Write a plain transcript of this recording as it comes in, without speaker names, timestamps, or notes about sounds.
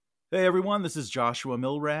Hey everyone, this is Joshua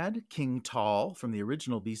Milrad, King Tall from the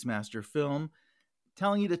original Beastmaster film,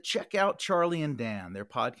 telling you to check out Charlie and Dan. Their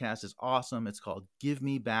podcast is awesome. It's called Give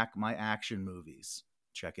Me Back My Action Movies.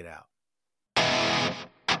 Check it out.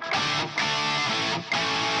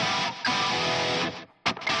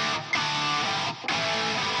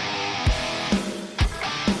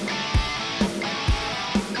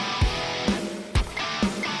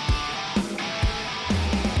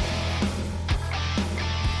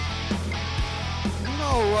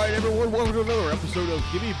 All right, everyone, welcome to another episode of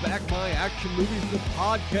Give Me Back My Action Movies, the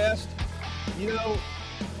podcast. You know,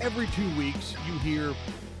 every 2 weeks you hear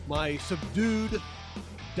my subdued,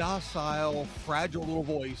 docile, fragile little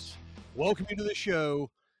voice welcome you to the show,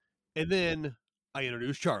 and then I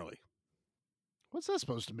introduce Charlie. What's that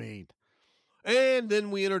supposed to mean? And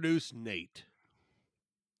then we introduce Nate.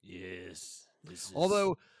 Yes, this is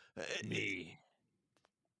Although, me.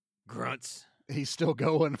 Grunts. He's still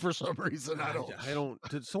going for some reason. I don't.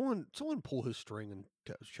 Did someone pull his string and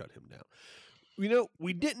shut him down? You know,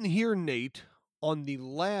 we didn't hear Nate on the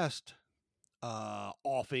last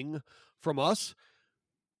offing from us,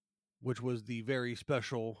 which was the very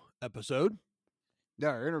special episode. Yeah,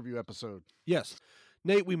 our interview episode. Yes,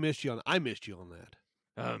 Nate, I missed you on that.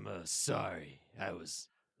 I'm sorry. I was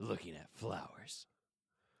looking at flowers.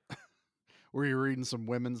 Were you reading some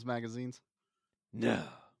women's magazines? No,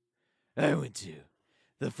 I went to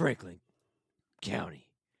the Franklin County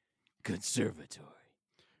Conservatory.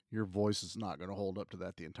 Your voice is not going to hold up to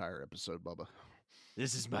that the entire episode, Bubba.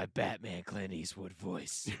 This is my Batman Clint Eastwood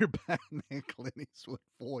voice. Your Batman Clint Eastwood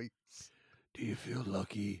voice. Do you feel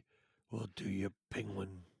lucky? Well, do you,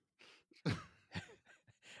 penguin?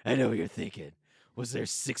 I know what you're thinking. Was there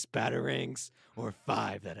 6 batarangs or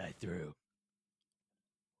 5 that I threw?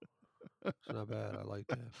 It's not bad. I like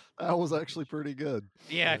that. That was actually pretty good.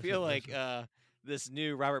 Yeah, I feel like this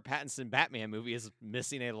new Robert Pattinson Batman movie is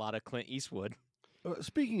missing a lot of Clint Eastwood.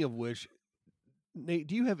 Speaking of which, Nate,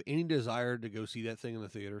 do you have any desire to go see that thing in the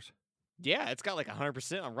theaters? Yeah, it's got like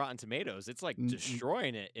 100% on Rotten Tomatoes. It's like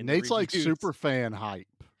destroying it. In Nate's the like reviews. super fan hype.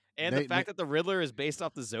 And the fact that the Riddler is based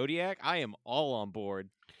off the Zodiac, I am all on board.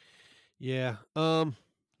 Yeah.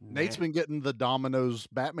 Nate's been getting the Domino's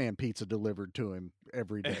Batman pizza delivered to him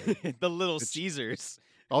every day. The Little Caesars.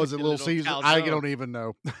 Oh, is it The Little little Caesar? calzone. I don't even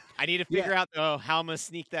know. I need to figure out how I'm going to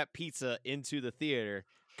sneak that pizza into the theater.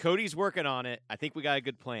 Cody's working on it. I think we got a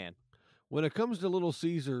good plan. When it comes to Little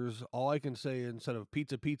Caesars, all I can say instead of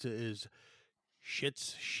pizza is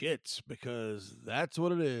shits, because that's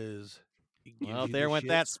what it is. It gives Well, you there the went shits.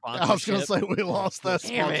 that sponsorship. I was going to say we lost that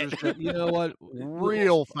Damn it. sponsorship You know what?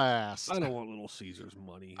 real fast. I don't want Little Caesars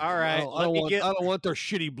money. All right, I don't want their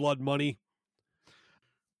shitty blood money.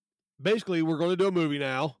 Basically, we're going to do a movie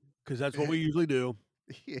now because that's what we usually do.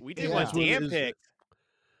 We did Yeah. one That's what it Dan is. picked.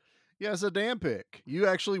 Yeah, it's a Dan pick. You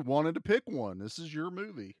actually wanted to pick one. This is your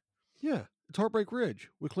movie. Yeah, it's Heartbreak Ridge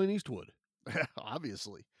with Clint Eastwood.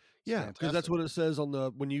 Obviously. It's Yeah, because that's fantastic. what it says on the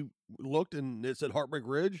when you looked and it said Heartbreak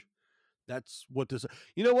Ridge. That's what this.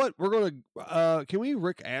 You know what? We're gonna. Can we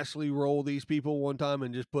Rick Astley roll these people one time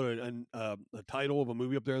and just put a title of a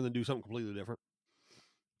movie up there and then do something completely different?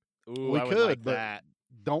 Ooh, We I would could, like but- that.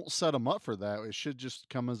 Don't set them up for that. It should just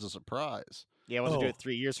come as a surprise. Yeah, we'll have to do Oh. it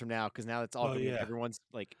 3 years from now because now it's all going to be in yeah. everyone's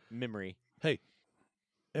like memory. Hey,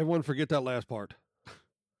 everyone, forget that last part.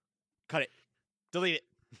 Cut it. Delete it.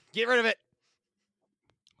 Get rid of it.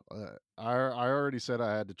 I already said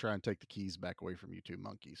I had to try and take the keys back away from you two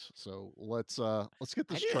monkeys. So let's get I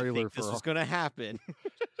this didn't trailer think this for. was going to happen.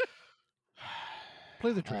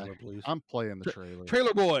 Play the trailer, please. I'm playing the trailer.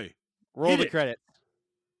 Trailer boy. Roll Hit the it. credit.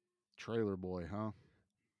 Trailer boy, huh?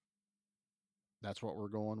 That's what we're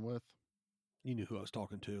going with. You knew who I was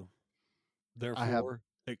talking to. I have- Therefore,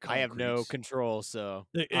 I have no control, so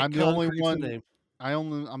I'm the only concretes one- name.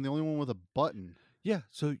 I'm the only one with a button. Yeah,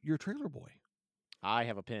 so you're Trailer Boy. I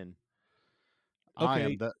have a pin. I Okay.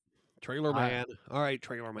 am that. Trailer I- Man. All right,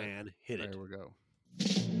 Trailer Man. Hit it. There we go.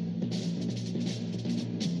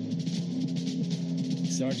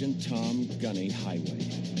 Sergeant Tom Gunny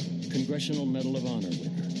Highway, Congressional Medal of Honor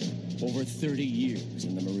winner, over 30 years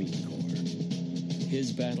in the Marine Corps.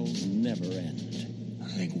 His battles never end. I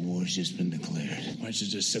think war's just been declared. Why don't you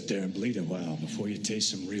just sit there and bleed a while before you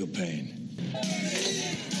taste some real pain?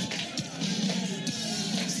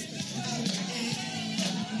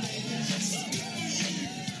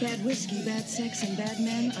 Bad whiskey, bad sex, and bad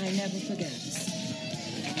men I never forget.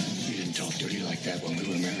 You didn't talk dirty like that when we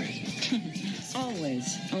were married.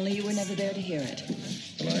 Always. Only you were never there to hear it.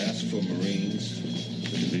 When I ask for Marines,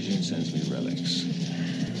 the division sends me relics.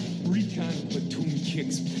 Recon platoon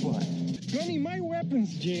kicks butt. Gunny, my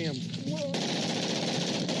weapon's jammed.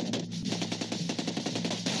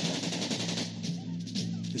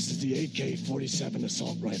 the AK-47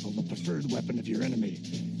 assault rifle, the preferred weapon of your enemy,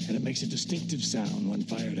 and it makes a distinctive sound when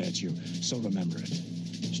fired at you, so remember it.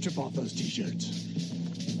 Strip off those t-shirts.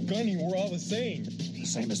 Gunny, we're all the same. The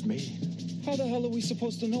same as me. How the hell are we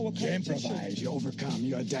supposed to know what You kind of t-shirt? improvise, you overcome,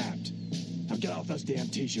 you adapt. Now get off those damn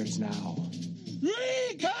t-shirts now.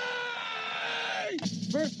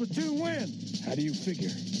 First platoon win. How do you figure?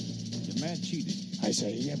 The man cheated. I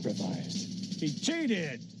say he improvised. He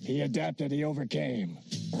cheated. He adapted, he overcame.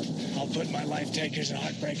 I'll put my life takers and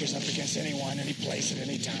heartbreakers up against anyone, any place, at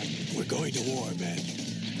any time. We're going to war, Ben.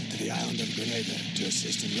 To the island of Grenada to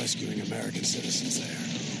assist in rescuing American citizens there.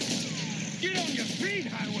 Get on your feet,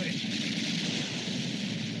 Highway.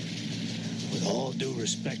 With all due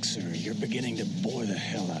respect, sir, you're beginning to bore the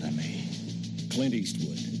hell out of me. Clint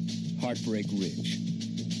Eastwood, Heartbreak Ridge.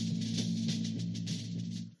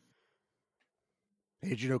 Hey,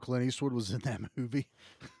 did you know Clint Eastwood was in that movie?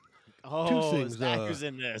 Oh, things, this actor's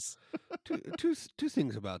in this. Two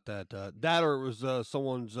things about that. That or it was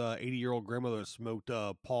someone's 80-year-old grandmother that smoked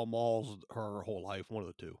Pall Malls her whole life. One of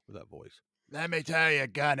the two with that voice. Let me tell you,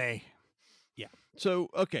 Gunny. Yeah. So,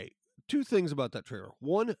 okay, two things about that trailer.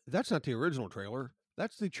 One, that's not the original trailer.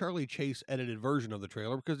 That's the Charlie Chase edited version of the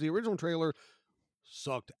trailer because the original trailer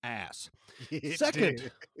sucked ass.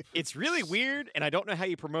 Second, It's really weird, and I don't know how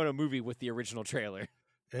you promote a movie with the original trailer.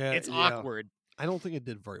 It's yeah, awkward. I don't think it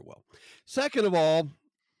did very well. Second of all,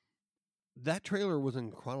 that trailer was in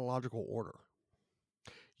chronological order.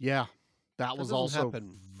 Yeah, that was doesn't also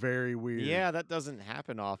happen. very weird. Yeah, that doesn't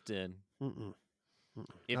happen often, Mm-mm. Mm-mm.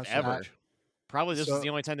 if Not so ever. much. Probably this So- was the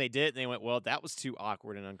only time they did it, and they went, well, that was too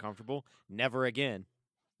awkward and uncomfortable. Never again.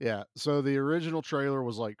 Yeah. So the original trailer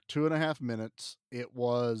was like 2.5 minutes. It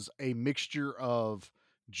was a mixture of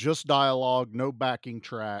just dialogue, no backing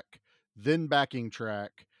track, then backing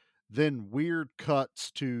track, then weird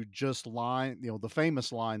cuts to just the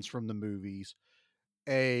famous lines from the movies.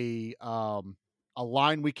 A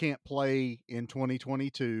line we can't play in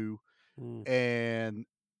 2022. Mm. And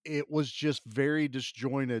it was just very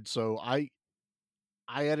disjointed. So I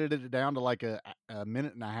edited it down to like a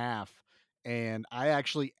minute and a half, and I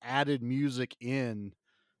actually added music in.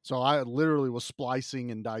 So I literally was splicing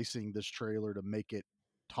and dicing this trailer to make it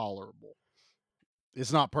tolerable.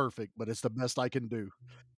 It's not perfect, but it's the best I can do.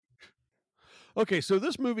 Okay, so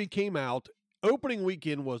this movie came out. Opening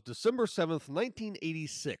weekend was December 7th,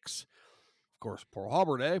 1986. Of course, Pearl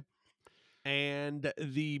Harbor Day. And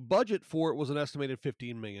the budget for it was an estimated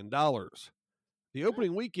 $15 million. The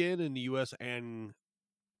opening weekend in the U.S. and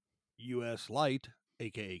U.S. Light,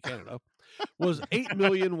 a.k.a. Canada, was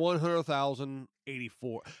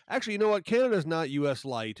 8,100,084. Actually, you know what? Canada's not U.S.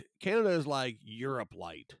 Light. Canada is like Europe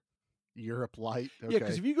Light. Europe Light. Okay. Yeah,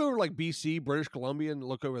 because if you go to like BC, British Columbia, and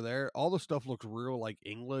look over there, all the stuff looks real like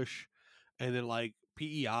English. And then like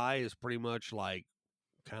PEI is pretty much like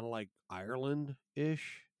kind of like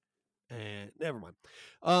Ireland-ish. And never mind.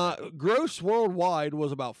 Gross worldwide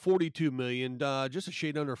was about 42 million, just a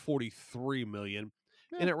shade under 43 million.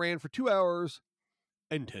 Yeah. And it ran for 2 hours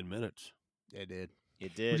and 10 minutes. It did.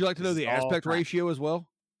 It did. Would you like to know This the is all aspect practical. ratio as well?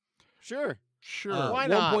 Sure. Sure. Why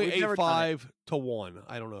not? We've never done 1.85 to 1.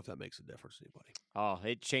 I don't know if that makes a difference to anybody. Oh,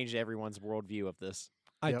 it changed everyone's worldview of this.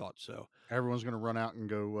 I Yep. thought so. Everyone's going to run out and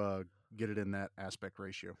go get it in that aspect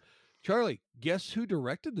ratio. Charlie, guess who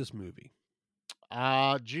directed this movie?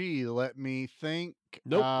 Gee, let me think.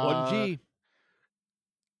 Nope, one G.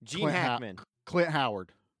 Gene Clint Hackman. Clint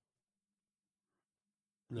Howard.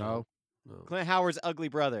 No. Clint Howard's ugly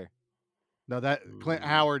brother. No, that Clint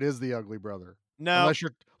Howard is the ugly brother. No.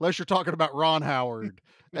 Unless you're talking about Ron Howard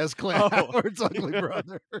as Clint Oh. Howard's ugly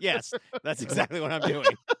brother. Yes, that's exactly what I'm doing.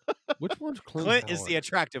 Which one's Clint? Clint is the Howard?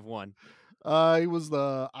 attractive one. He was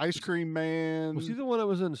the ice cream man. Was he the one that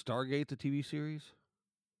was in Stargate, the TV series?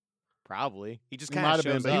 Probably. He just He kind might of have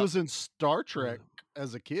been, shows but up. he was in Star Trek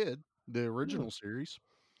as a kid, the original series.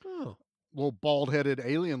 Oh. Little bald-headed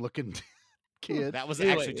alien-looking kid. That was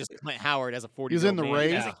Anyway, actually just Clint Howard as a 40 He's in the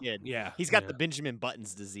Raid. as a kid. Yeah. He's got yeah. the Benjamin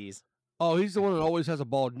Buttons disease. Oh, he's the one that always has a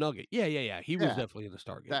bald nugget. Yeah. He was Yeah. definitely in the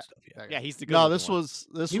Stargate That- stuff. Yeah. Yeah, he's the good No, looking this one.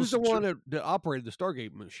 was He was the tr- one that operated the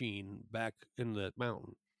Stargate machine back in the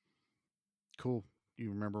mountain. Cool. You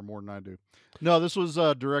remember more than I do. No, this was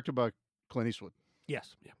directed by Clint Eastwood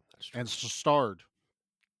Yes. Yeah. That's true. and starred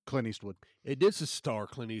Clint Eastwood. It did star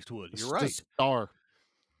Clint Eastwood. You're The right. Star.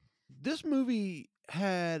 This movie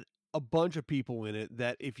had a bunch of people in it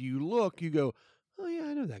that if you look, you go, oh, yeah,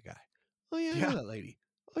 I know that guy. Oh, yeah, I Yeah. know that lady.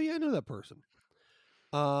 Oh, yeah, I know that person.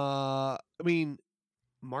 I mean,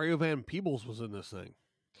 Mario Van Peebles was in this thing.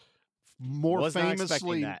 More was not expecting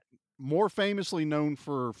famously, that. more famously known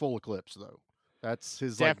for Full Eclipse, though. That's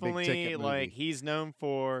his Definitely, like big ticket movie. he's known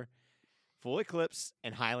for Full Eclipse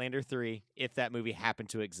and Highlander 3, if that movie happened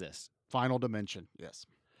to exist. Final Dimension. Yes.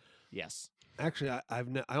 Yes. Actually, I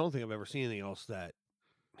don't think I've ever seen anything else that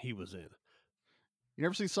he was in. You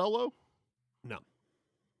never see Solo? No.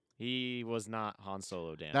 He was not Han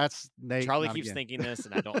Solo, Dan. That's Nate. Charlie not keeps again. thinking this,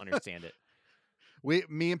 and I don't understand it.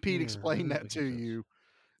 Me and Pete explained that to you.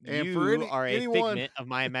 And You for are a anyone, figment of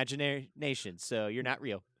my imagination, so you're not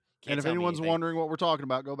real. Can't and if tell me anyone's anything. wondering what we're talking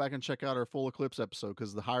about, go back and check out our Full Eclipse episode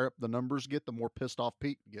because the higher up the numbers get, the more pissed off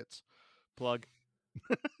Pete gets. Plug.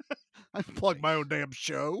 I plug my own damn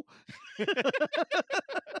show.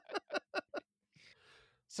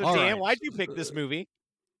 So, All Dan, right. why'd you pick this movie?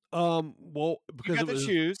 Well, You because got it to was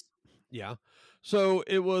choose. yeah. So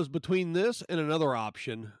it was between this and another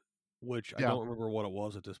option, which I Yeah. don't remember what it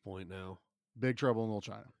was at this point now. Big Trouble in Little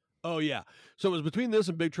China. Oh yeah. So it was between this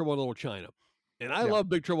and Big Trouble in Little China. And I Yeah. love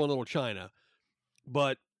Big Trouble in Little China,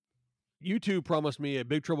 but you two promised me a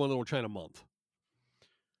Big Trouble in Little China month.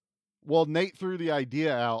 Well, Nate threw the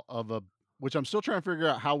idea out of which I'm still trying to figure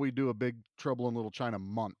out how we do a Big Trouble in Little China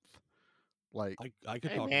month. Like, I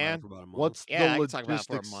could Hey, talk about man. it for about a month. what's Yeah, I the can talk about it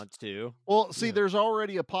for a logistics? month, too. Well, see, Yeah. there's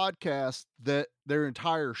already a podcast that their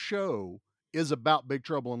entire show is about Big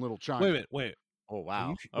Trouble in Little China. Wait a minute, wait. Oh,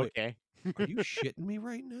 wow. wait. Okay. Are you shitting me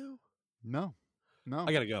right now? No.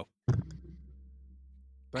 I gotta go.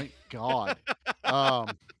 Thank God.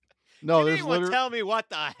 No, Can there's anyone literally. tell me what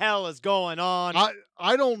the hell is going on?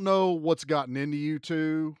 I don't know what's gotten into you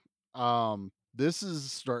two. This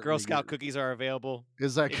is starting. Girl to Scout get- cookies are available.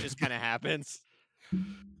 Is that It just kind of happens.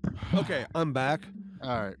 Okay, I'm back. all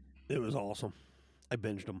right? It was awesome. I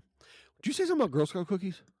binged them. Did you say something about Girl Scout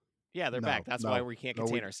cookies? Yeah, they're No, back. That's no, why we can't no,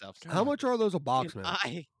 contain we- ourselves. How much are those a box, Can man?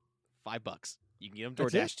 $5. You can get them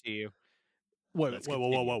That's it? DoorDash to you. Wait, Let's whoa.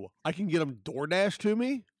 continue. I can get them DoorDash to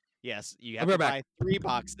me? Yes, you I'll have be to right buy 3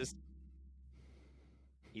 boxes.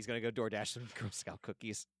 He's going to go DoorDash some Girl Scout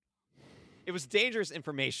cookies. It was dangerous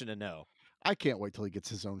information to know. I can't wait till he gets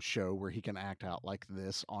his own show where he can act out like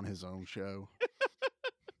this on his own show.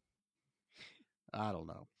 I don't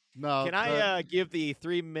know. No, Can I give the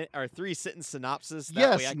 3 sentence synopsis?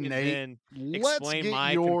 That way I Yes, can Nate. then let's explain get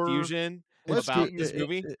my your confusion let's about get- this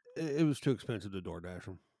movie. It was too expensive to DoorDash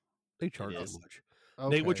them. They charge is. too much.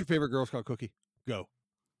 Nate, what's okay. your favorite Girl Scout cookie? Go.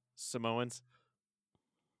 Samoans.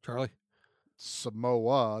 Charlie?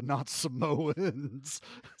 Samoa, not Samoans.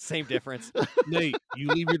 Same difference. Nate, you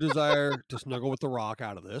leave your desire to snuggle with the Rock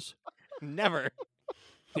out of this. Never.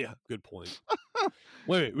 Yeah, good point.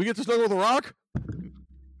 Wait, we get to snuggle with the Rock?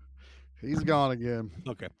 He's gone again.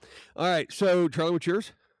 Okay. All right. So, Charlie, what's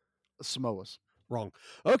yours? Samoas. Wrong.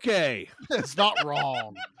 Okay. It's not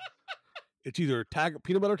wrong. It's either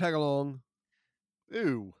peanut butter tag along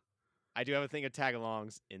Ew. I do have a thing of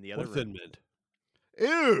tagalongs in the or other room. Thin Mint.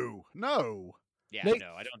 Ew. No. Yeah, Nate,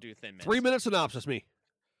 no, I don't do thin mints. 3-minute synopsis, me.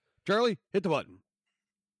 Charlie, hit the button.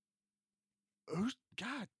 Oh,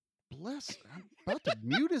 God bless. I'm about to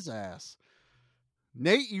mute his ass.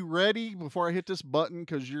 Nate, you ready before I hit this button?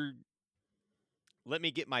 Because you're. Let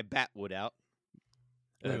me get my batwood out.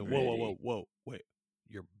 Wait, I'm whoa. ready. Wait.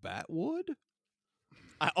 Your Batwood?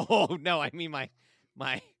 Oh no, I mean my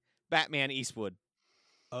Batman Eastwood.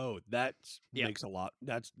 Oh, that Yeah. makes a lot.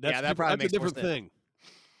 That's Yeah, that different- probably that's makes a more different sense. thing.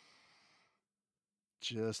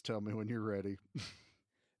 Just tell me when you're ready.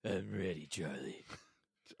 I'm ready, Charlie.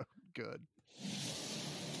 Good.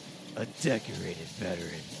 A decorated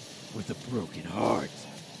veteran with a broken heart.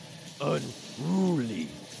 Unruly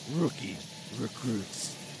rookie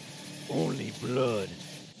recruits. Only blood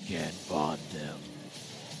can bond them.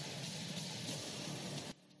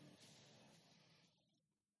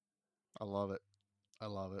 I love it. I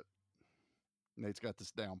love it. Nate's got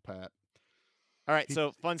this down pat. All right, He-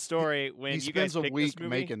 so fun story when he you guys spends a picked week this movie.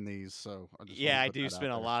 making these, so I just Yeah, wanna I put do that out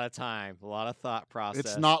spend a there. lot of time, a lot of thought process.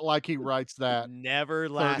 It's not like he writes that never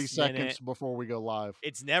 30 last seconds minute. before we go live.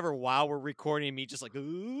 It's never while we're recording me just like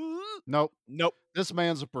 "Ooh." Nope. Nope. This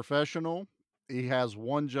man's a professional. He has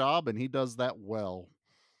one job and he does that well.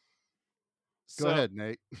 Go So, ahead,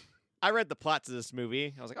 Nate. I read the plot to this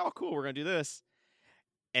movie. I was like, "Oh, cool, we're gonna do this."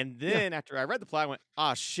 And then after I read the plot, I went,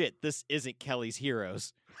 "Ah, shit, this isn't Kelly's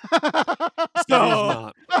Heroes." It is So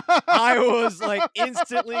not. I was like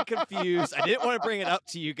instantly confused. I didn't want to bring it up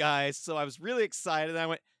to you guys, so I was really excited. I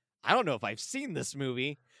went, "I don't know if I've seen this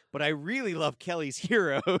movie, but I really love Kelly's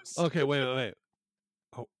Heroes." Okay, wait.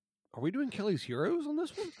 Oh, are we doing Kelly's Heroes on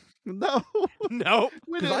this one? No. Nope.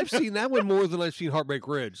 Because I've seen that one more than I've seen Heartbreak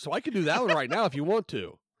Ridge, so I could do that one right now if you want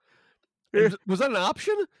to. Was that an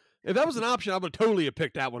option? If that was an option, I would totally have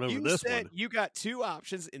picked that one over You this said one. you got 2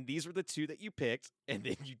 options, and these were the 2 that you picked, and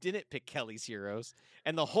then you didn't pick Kelly's Heroes.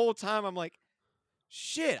 And the whole time, I'm like,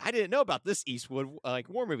 shit, I didn't know about this Eastwood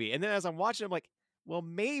war movie. And then as I'm watching, I'm like, well,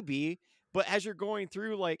 maybe. But as you're going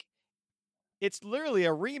through, like, it's literally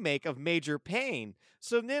a remake of Major Payne.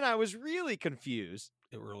 So then I was really confused.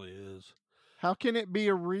 It really is. How can it be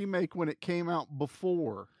a remake when it came out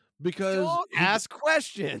before? Because Don't ask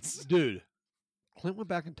questions. dude, Clint went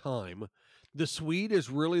back in time. The Swede is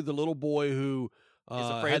really the little boy who Is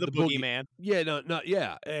afraid had of the boogeyman. Yeah,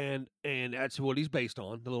 yeah, and that's what he's based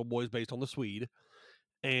on. The little boy is based on the Swede,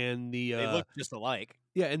 and the They look just alike.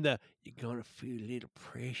 yeah, and the you're gonna feel a little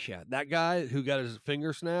pressure. That guy who got his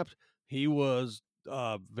finger snapped, he was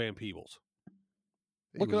Van Peebles.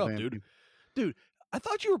 Look it was up, Van dude. Peebles. Dude, I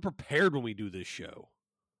thought you were prepared when we do this show.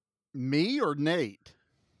 Me or Nate?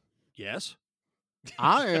 Yes.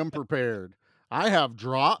 I am prepared. I have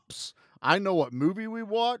drops. I know what movie we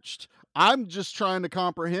watched. I'm just trying to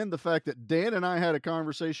comprehend the fact that Dan and I had a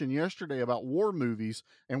conversation yesterday about war movies,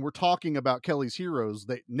 and we're talking about Kelly's Heroes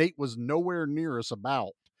that Nate was nowhere near us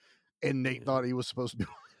about, and Nate thought he was supposed to be.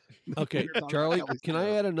 Okay, We're talking Charlie, about Kelly's can I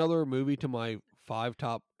Heroes. add another movie to my 5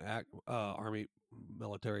 top Army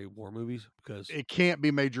military war movies? Because It can't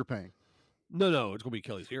be Major Payne. no, it's gonna be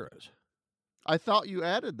Kelly's Heroes. I thought you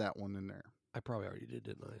added that one in there. I probably already did,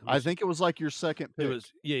 didn't I? I think it was like your second pick. it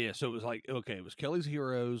was. Yeah. So it was like okay, it was Kelly's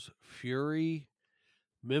Heroes, Fury,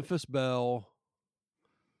 Memphis Belle,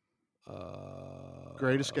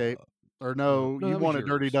 Great Escape. Or no, no, you that was want a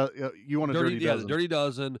dirty. yours. You want a dirty yeah, dozen. the Dirty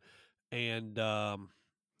Dozen, and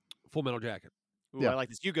Full Metal Jacket. Ooh, Yeah. I like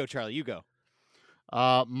this. You go, Charlie. You go.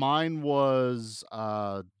 Mine was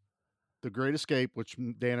The Great Escape, which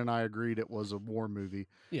Dan and I agreed it was a war movie.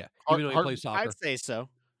 Yeah, Heart- even though he Heart- plays soccer. I'd say so.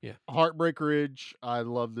 Heartbreak Ridge. I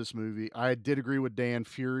love this movie. I did agree with Dan.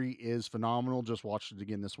 Fury is phenomenal. Just watched it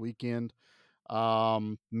again this weekend.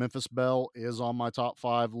 Memphis Belle is on my top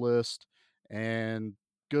 5 list, and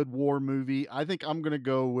good war movie. I think I'm gonna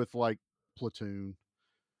go with like Platoon.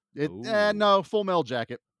 No, Full Metal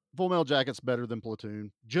Jacket. Full Metal Jacket's better than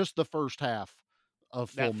Platoon. Just the first half of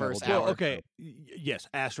Full That Metal first Jacket. hour. Well, okay, yes,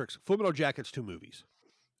 asterisk. Full Metal Jacket's 2 movies.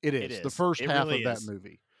 It It is the is. first It half really of that is.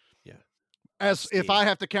 movie. Yeah. As if Steve. I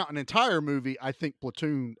have to count an entire movie, I think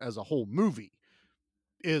Platoon as a whole movie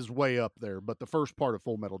is way up there. But the first part of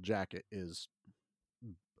Full Metal Jacket is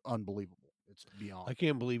unbelievable. It's beyond. I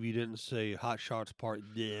can't believe you didn't say Hot Shots Part.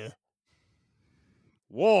 Yeah.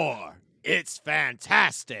 War. It's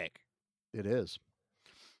fantastic. It is.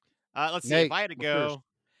 Let's see. Nate, If I had to what's yours?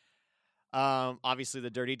 go, obviously the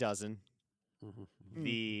Dirty Dozen, Mm-hmm.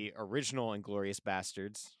 the original Inglorious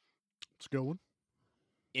Bastards, It's a good one.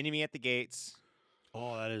 Enemy at the Gates.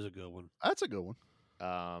 Oh, that is a good one. That's a good one.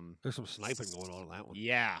 There's some sniping going on in that one.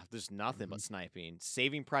 Yeah, there's nothing but sniping.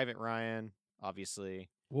 Saving Private Ryan, obviously.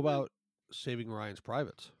 What about Saving Ryan's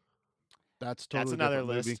Privates? That's totally another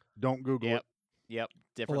different movie. list. Don't Google Yep. Yep.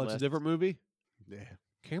 Different Oh, that's list. a different movie. it. Yeah.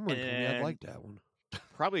 Cameron told me I'd And- like that one.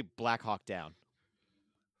 Probably Black Hawk Down.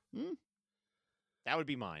 Hmm. That would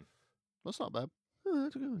be mine. That's not bad. Oh,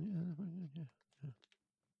 that's a good one. Yeah.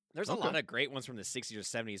 There's Okay. a lot of great ones from the 60s or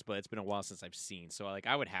 70s, but it's been a while since I've seen. So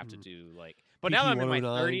I would have to do like. But now that I'm in my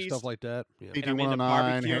PT-109, 30s, stuff like that. Yeah. and I'm into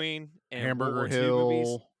PT-109, barbecuing and Hamburger World War II movies.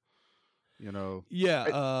 Hill. You know,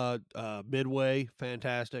 Yeah. Midway,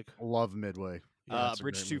 fantastic. love Midway. Yeah, that's a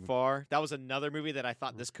Bridge great Too movie. Far. That was another movie that I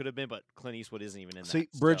thought this could have been, but Clint Eastwood isn't even in See,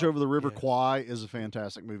 that. Bridge so. Over the River Yeah. Kwai is a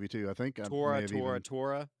fantastic movie too. I think I may Tora, have Tora, even-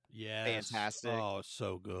 Tora. Yes. Fantastic. Oh, it's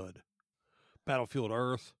so good. Battlefield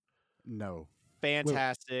Earth. No,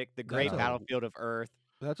 Fantastic. The Great No. Battlefield of Earth.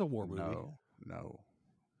 That's a war movie. no.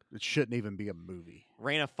 It shouldn't even be a movie.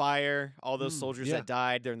 Rain of Fire. All those Mm, soldiers yeah. that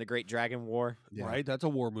died during the Great Dragon War. Yeah. Right? That's a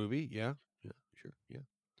war movie. Yeah. Yeah. Sure. Yeah.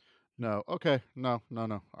 No. Okay. No. All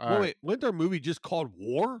Well, right. wait. Wasn't there a movie just called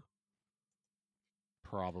War?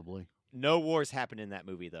 Probably. No wars happened in that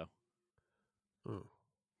movie, though. Oh,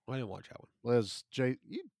 I didn't watch that one. Liz,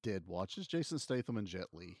 you did watch this. Jason Statham and Jet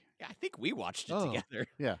Li. Yeah, I think we watched it Oh. together.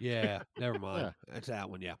 Yeah. Yeah. Never mind. That's that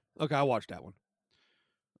one. Yeah. Okay. I watched that one.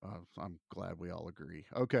 I'm glad we all agree.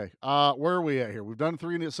 Okay. Where are we at here? We've done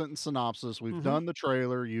 3-sentence synopsis. We've Mhm. done the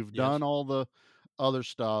trailer. You've Yes. done all the other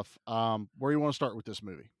stuff. Where you want to start with this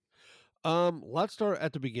movie? Let's start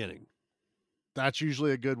at the beginning. That's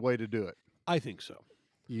usually a good way to do it. I think so.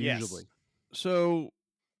 Yes. Usually. So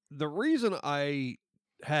the reason I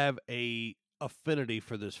have a affinity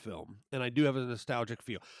for this film, and I do have a nostalgic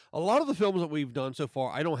feel. A lot of the films that we've done so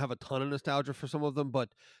far, I don't have a ton of nostalgia for some of them,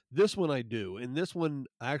 but this one I do. And this one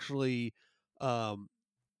actually,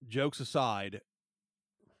 jokes aside,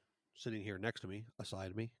 sitting here next to me,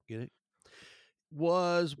 aside me, get it?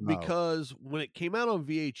 Was No. because when it came out on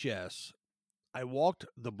VHS, I walked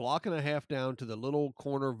the block and a half down to the little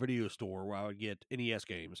corner video store where I would get NES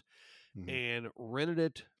games Mhm. and rented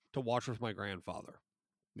it to watch with my grandfather.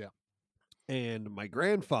 Yeah. And my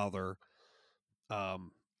grandfather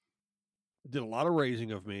did a lot of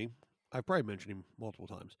raising of me. I've probably mentioned him multiple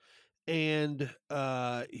times. And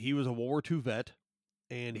he was a World War II vet,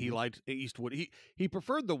 and he liked Eastwood. He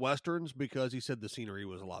preferred the Westerns because he said the scenery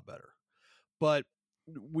was a lot better. But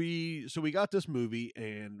we got this movie,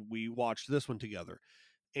 and we watched this one together.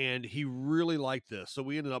 And he really liked this. So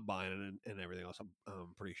we ended up buying it and everything else.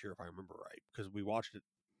 I'm pretty sure if I remember right, because we watched it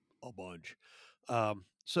a bunch.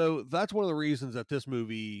 So that's one of the reasons that this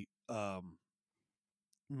movie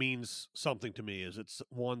means something to me, is it's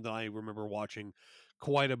one that I remember watching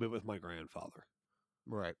quite a bit with my grandfather.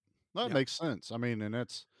 Right. That Yeah. makes sense. I mean, and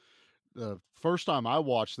it's the first time I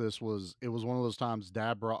watched this was one of those times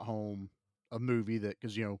Dad brought home a movie that,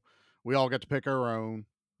 because we all got to pick our own.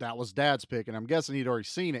 That was Dad's pick, and I'm guessing he'd already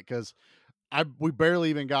seen it because we barely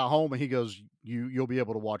even got home, and he goes, "You'll be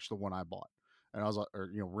able to watch the one I bought," and I was like, or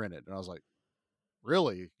rented, and I was like,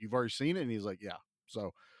 "Really? You've already seen it?" And he's like, "Yeah."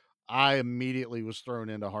 So I immediately was thrown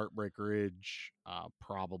into Heartbreak Ridge,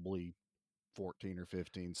 probably 14 or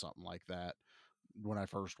 15, something like that, when I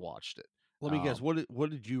first watched it. Let me guess. What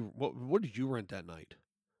did you rent that night?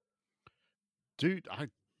 Dude, I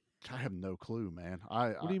have no clue, man.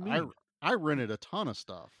 What do you mean? I rented a ton of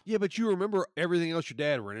stuff. Yeah, but you remember everything else your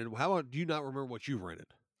dad rented. How about, do you not remember what you rented?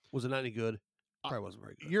 Was it not any good? Probably wasn't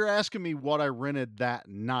very good. You're asking me what I rented that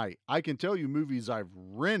night. I can tell you movies I've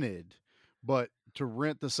rented, but to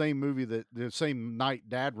rent the same movie the same night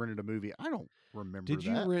Dad rented a movie, I don't remember. Did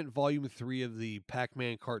you rent Volume 3 of the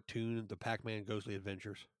Pac-Man cartoon, the Pac-Man Ghostly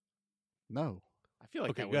Adventures? No. I feel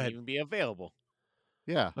like Okay, that go wouldn't ahead. even be available.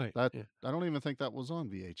 Yeah, Right, that yeah. I don't even think that was on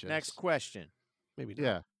VHS. Next question. Maybe not.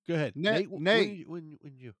 Yeah, Go ahead. Nate, when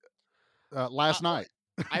you last night.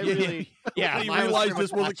 I Yeah, really, yeah. when you mine was realized pretty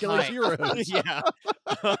this much wasn't last Killer's night.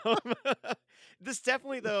 Heroes. Yeah. This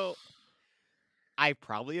definitely, though, I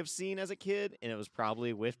probably have seen as a kid, and it was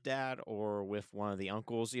probably with Dad or with one of the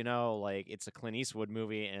uncles. Like it's a Clint Eastwood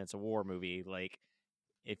movie and it's a war movie. Like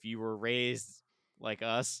if you were raised like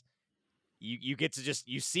us, you get to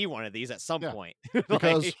you see one of these at some Yeah, point.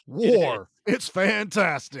 Because Like, war, it's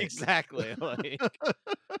fantastic. exactly. Like,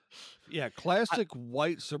 Yeah, classic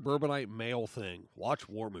white suburbanite male thing. Watch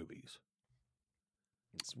war movies.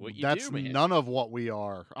 it's what you That's do, man. none of what we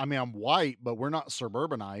are. I mean, I'm white, but we're not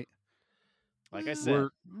suburbanite. Like I said, We're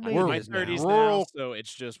I'm we're in my is now. 30s now, rural so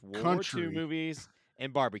it's just World War country. II movies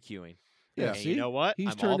and barbecuing. Yeah, And see, you know what? he's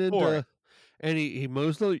I'm turned all for into, it. and he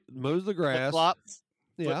mows the grass. Flip-flops.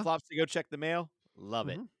 Yeah, Flip-flops to go check the mail. Love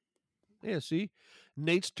it. Mhm. Yeah. See,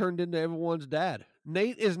 Nate's turned into everyone's dad.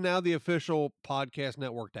 Nate is now the official podcast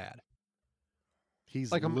network dad.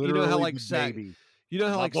 He's Like, literally you know how like the Sag, baby. you know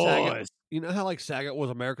how My like Saget, boys. you know how like Saget was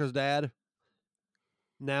America's dad.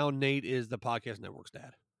 Now Nate is the podcast network's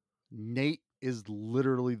dad. Nate is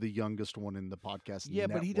literally the youngest one in the podcast. Yeah,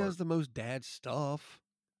 but he network. does the most dad stuff.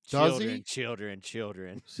 Does Children, he?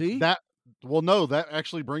 children. See That. Well, no, that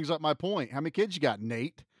actually brings up my point. How many kids you got,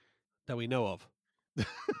 Nate? that we know of.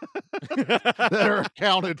 That are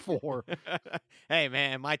accounted for. Hey,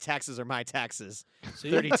 man, my taxes are my taxes.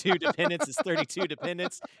 See? 32 dependents is 32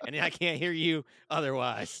 dependents, and I can't hear you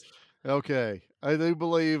otherwise. Okay, I do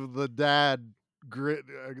believe the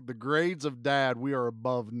grades of Dad. We are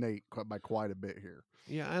above Nate by quite a bit here.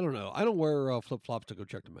 Yeah, I don't know. I don't wear flip flops to go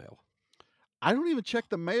check the mail. I don't even check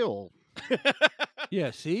the mail.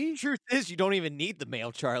 Yeah, see, Truth is, you don't even need the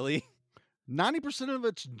mail, Charlie. 90% of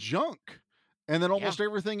it's junk, and then almost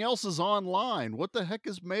everything else is online. What the heck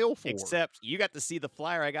is mail for? Except you got to see the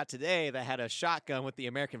flyer I got today that had a shotgun with the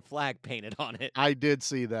American flag painted on it. I did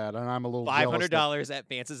see that, and I'm a little jealous $500 at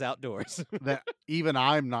Vance's Outdoors. that even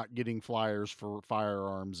I'm not getting flyers for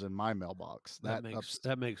firearms in my mailbox. that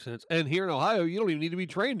makes sense. And here in Ohio, you don't even need to be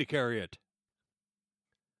trained to carry it.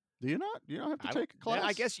 Do you not? You don't have to I- take a class. Yeah,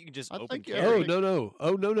 I guess you can just I open think carry. Oh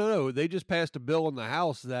everything- no! They just passed a bill in the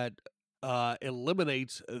House that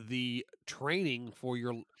eliminates the training for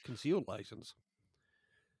your concealed license.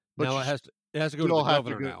 But Now you it has to go to still the have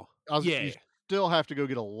to governor go- now. You Yeah, still have to go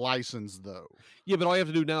get a license though. yeah, but all you have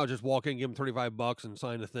to do now is just walk in, give them $35, and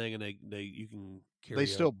sign the thing, and you can carry. They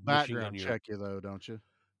still a machine gun background unit. check you though, don't you?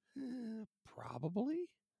 Probably.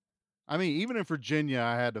 I mean, even in Virginia,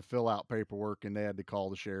 I had to fill out paperwork and they had to call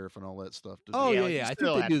the sheriff and all that stuff. To Oh do. yeah, like, you I think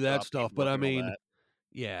still they have do to fill that out stuff, but I paperwork and all mean, that.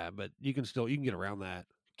 yeah, but you can get around that.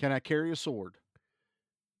 Can I carry a sword?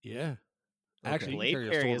 Yeah, Okay. actually, you Blade can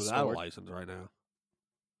carry carry a a sword without a sword. license right now.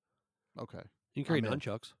 Okay. You can carry I'm in.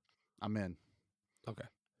 nunchucks I'm in. Okay.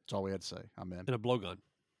 That's all we had to say. I'm in. and a blowgun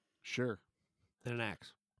Sure. and an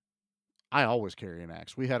axe. I always carry an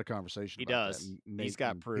axe. We had a conversation He about does. that. He's Nate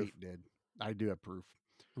got and proof. Pete did. I do have proof.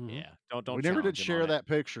 Mhm. Yeah, don't. We never did challenge him share on it. that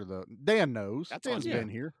picture though. Dan knows. That's on Dan's him. been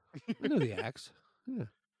here. I know the axe. Yeah.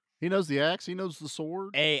 He knows the axe. He knows the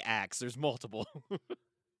sword. A axe. There's multiple.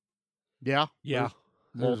 Yeah. Yeah.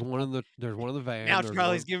 There's multiple. one in the van. Now there's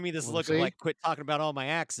Charlie's one- giving me this Well, look see? of like, quit talking about all my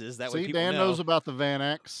axes. That way See, people Dan know. knows about the Van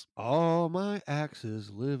Axe, All my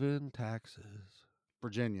axes live in Texas.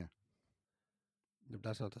 Virginia.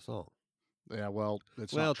 That's not the song. Yeah, well,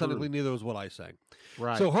 it's Well, not true. technically, neither was what I sang.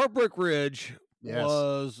 Right. So Heartbreak Ridge Yes.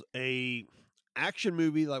 was a action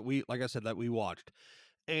movie like I said, that we watched.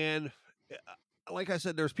 And like I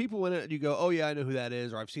said, there's people in it and you go, oh yeah, I know who that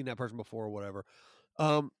is, or I've seen that person before or whatever.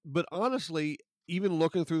 But honestly, even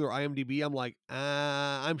looking through their IMDb, I'm like,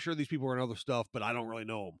 I'm sure these people are in other stuff, but I don't really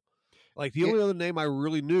know them. Like the only other name I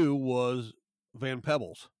really knew was Van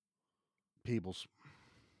Pebbles. Peebles.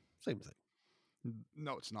 Same thing.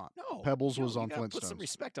 No, it's not. No, Pebbles no, was you on gotta Put some Flintstones.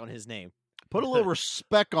 respect on his name. Put a little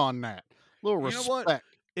respect on that. A little You know what? respect.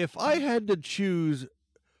 If I had to choose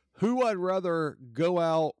who I'd rather go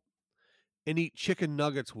out and eat chicken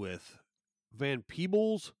nuggets with, Van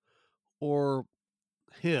Peebles or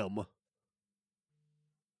him?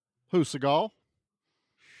 Who, Seagal?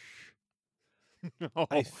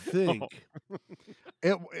 I think.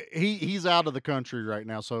 He's out of the country right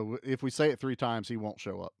now, so if we say it 3 times, he won't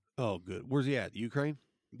show up. Oh, good. Where's he at? Ukraine?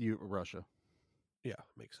 Russia. Yeah,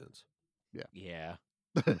 makes sense. Yeah.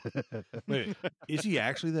 Wait, is he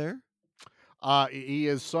actually there? He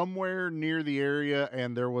is somewhere near the area,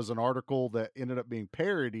 and there was an article that ended up being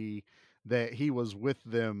parody that he was with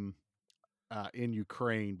them in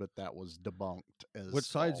Ukraine, but that was debunked. As What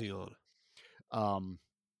side's he on?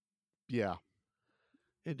 Yeah.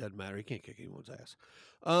 It doesn't matter. He can't kick anyone's ass.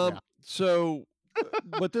 Yeah. So,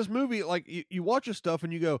 but this movie, like you watch his stuff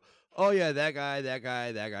and you go, oh yeah, that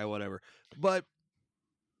guy, whatever. But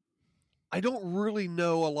I don't really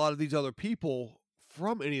know a lot of these other people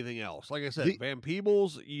from anything else. Like I said, Van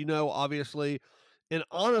Peebles, obviously. And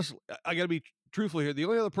honestly, I got to be truthful here. The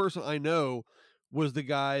only other person I know was the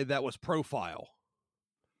guy that was Profile,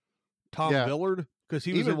 Tom Yeah. Villard, because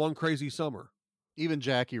he was Even- in One Crazy Summer. Even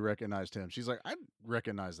Jackie recognized him. She's like, I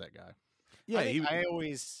recognize that guy. Yeah, I think I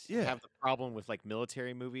always yeah. have the problem with like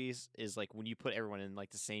military movies is like when you put everyone in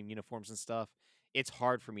like the same uniforms and stuff, it's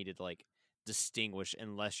hard for me to like distinguish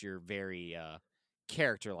unless you're very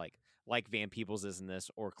character like Van Peebles is in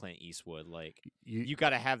this or Clint Eastwood. Like you got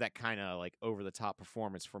to have that kind of like over the top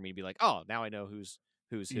performance for me to be like, oh, now I know who's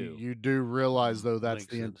who. You do realize though that's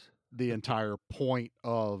Makes sense. the entire point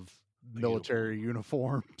of military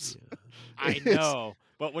uniforms. I It's- know,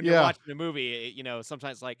 but when you're yeah. watching a movie,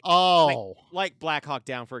 sometimes like Oh, like Black Hawk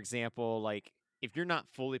Down, for example, like if you're not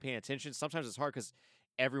fully paying attention, sometimes it's hard because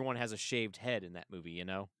everyone has a shaved head in that movie.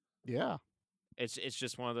 yeah. It's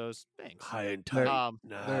just one of those things. High and tight.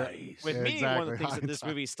 With Yeah, me, one of the exactly. things High that and this tight.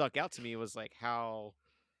 movie stuck out to me was like how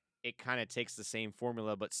it kind of takes the same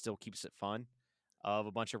formula but still keeps it fun of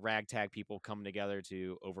a bunch of ragtag people coming together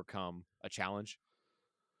to overcome a challenge.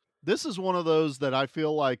 This is one of those that I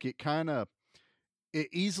feel like it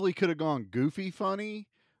easily could have gone goofy funny,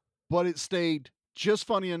 but it stayed just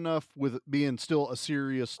funny enough with it being still a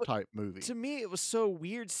serious type movie. To me, it was so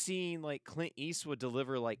weird seeing like Clint Eastwood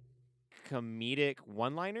deliver like comedic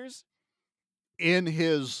one-liners. In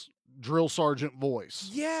his drill sergeant voice.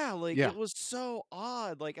 Yeah, like Yeah. it was so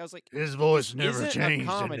odd. Like I was like, His voice this never isn't a changed in this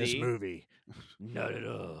comedy. movie. Not at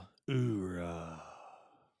all. Oorah.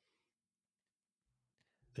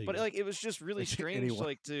 There you But go. like it was just really strange, Anyway.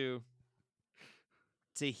 like to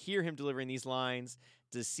hear him delivering these lines,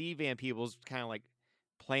 to see Van Peebles kind of like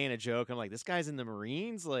playing a joke. I'm like, this guy's in the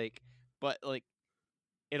Marines, but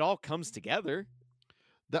it all comes together.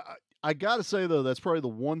 I gotta say though, that's probably the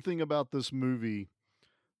one thing about this movie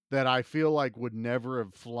that I feel like would never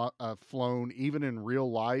have flown, even in real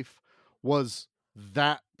life, was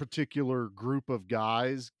that particular group of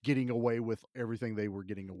guys getting away with everything they were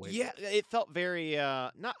getting away Yeah, with. it felt very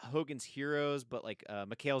not Hogan's Heroes, but like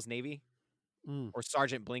McHale's Navy Mm. or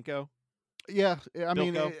Sergeant Blinko. Yeah, I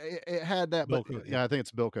mean, Bilko? it had that, but Bilko, yeah, I think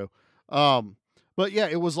it's Bilko. But yeah,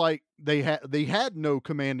 it was like they had no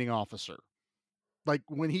commanding officer. Like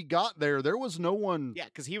when he got there was no one. Yeah,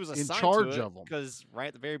 because he was in assigned charge to it, of 'em. because right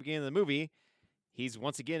at the very beginning of the movie, he's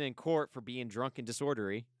once again in court for being drunk and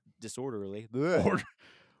disorderly.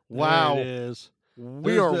 Wow, There it is.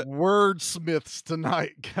 we There's are the- wordsmiths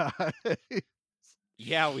tonight, guys.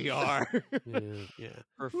 Yeah, we are Yeah, yeah.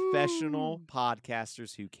 professional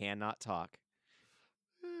podcasters who cannot talk.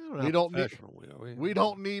 We don't need professional, are we? we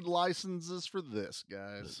don't need licenses for this,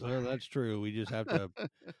 guys. Well, that's true. We just have to.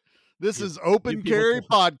 This Give- is open give people carry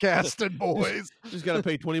full- podcasting, boys. Just got to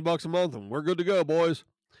pay $20 a month, and we're good to go, boys.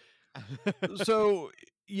 So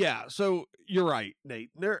yeah, so you're right, Nate.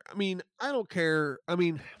 I mean, I don't care. I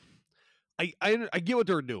mean, I get what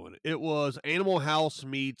they're doing. It was Animal House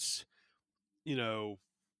meets,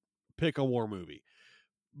 pick a war movie,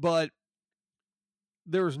 but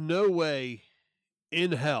there's no way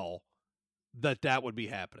in hell that would be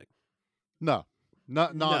happening. No,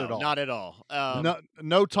 not at all. Not at all.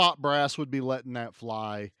 No top brass would be letting that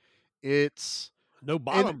fly. It's No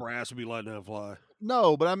bottom brass would be letting that fly.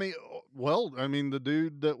 no, but I mean, the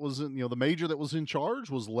dude that was in, the major that was in charge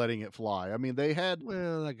was letting it fly. I mean, they had,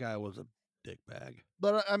 Well, that guy was a dickbag.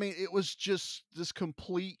 but I mean, it was just this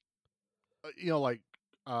complete,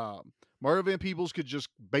 Mario Van Peebles could just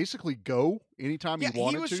basically go anytime Yeah, he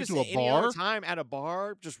wanted was to just a any other bar. time at a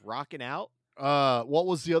bar, just rocking out. What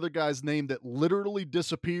was the other guy's name that literally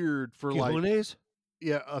disappeared for Quijones?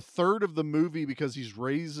 a third of the movie because he's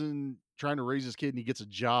trying to raise his kid and he gets a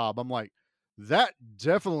job. I'm like, that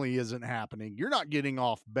definitely isn't happening. You're not getting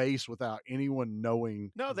off base without anyone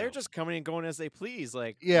knowing. No, they're just coming and going as they please.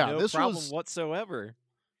 Like, Yeah, no this problem was- whatsoever.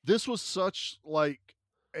 This was such like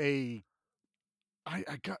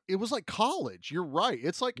it was like college. You're right.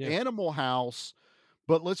 It's like Yeah. Animal House,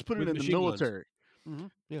 but let's put With it in the machine guns. military.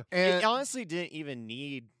 Yeah. And It honestly didn't even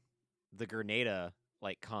need the Grenada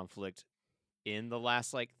conflict in the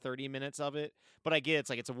last 30 minutes of it. But I get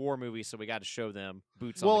it's a war movie, so we got to show them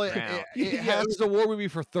boots on the ground. it Yeah, has it was a war movie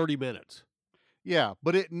for 30 minutes. yeah,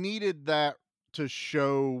 but it needed that to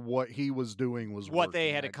show what he was doing was what they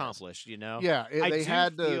working, had I guess. accomplished, Yeah, I they do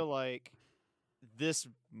had to. feel like this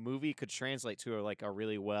movie could translate to a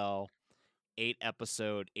really well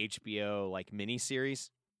 8-episode HBO miniseries,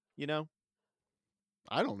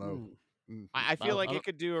 I don't know. Hmm. I feel like I it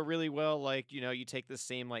could do a really well, you take the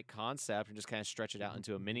same concept and just kind of stretch it out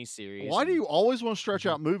into a miniseries. Why do and- you always want to stretch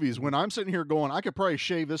out movies when I'm sitting here going, I could probably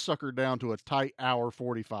shave this sucker down to a tight hour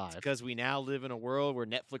 45? Because we now live in a world where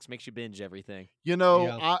Netflix makes you binge everything.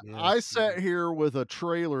 Yeah, I sat here with a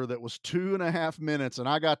trailer that was 2.5 minutes and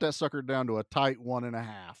I got that sucker down to a tight 1.5.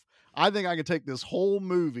 I think I could take this whole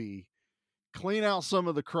movie, clean out some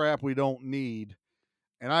of the crap we don't need,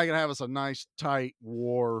 and I can have us a nice tight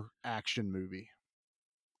war action movie.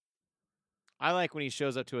 I like when he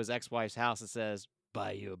shows up to his ex-wife's house and says,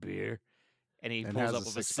 "Buy you a beer," and he And pulls has up a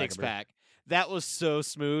with a six-pack of beer. six-pack. That was so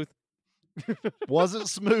smooth. Was it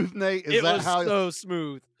smooth, Nate? It was so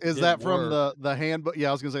smooth. Is Didn't that from work. the handbook? Yeah,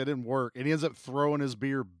 I was gonna say it didn't work, and he ends up throwing his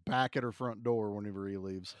beer back at her front door whenever he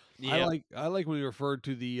leaves. Yeah. I like when he referred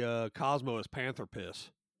to the Cosmo as Panther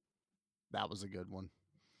Piss. That was a good one.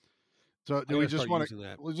 So I do we gotta just start want using to?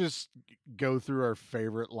 that. We'll just go through our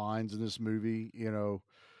favorite lines in this movie,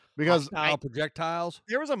 because Hostile projectiles.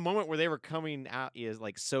 There was a moment where they were coming out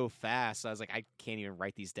so fast. I was like, I can't even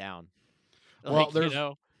write these down. Well, you there's-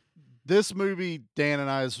 know, this movie, Dan and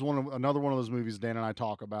I, is another one of those movies Dan and I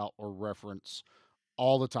talk about or reference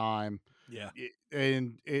all the time. Yeah.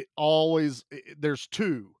 And it always there's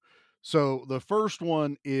two. So the first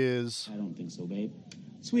one is I don't think so, babe.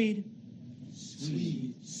 Sweet.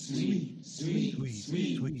 Sweet, sweet, sweet,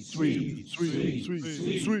 sweet, sweet, sweet, sweet,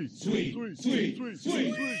 sweet, sweet,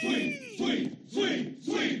 sweet,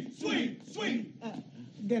 sweet, sweet,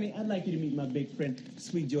 sweet. Danny, I'd like you to meet my big friend,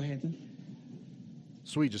 Sweet Johansson.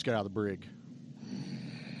 Sweet just got out of the brig.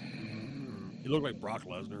 You look like Brock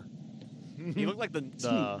Lesnar. he looked like the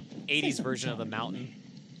 80s version of the Mountain.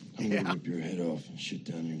 I'm gonna rip your head off and shit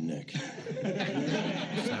down your neck.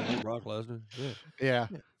 Sounds like Brock Lesnar. Yeah.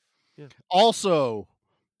 Yeah. Also,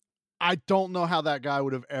 I don't know how that guy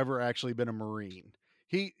would have ever actually been a Marine.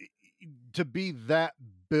 He to be that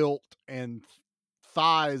built and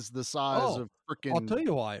thighs the size Oh, of freaking. I'll tell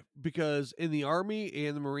you why. Because in the Army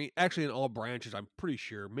and the Marine, actually in all branches, I'm pretty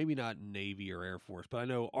sure, maybe not Navy or Air Force, but I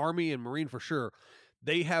know Army and Marine for sure,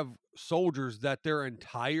 they have soldiers that their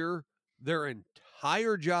entire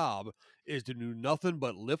job is to do nothing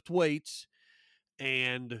but lift weights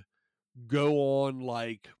and go on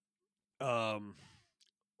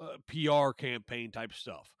PR campaign type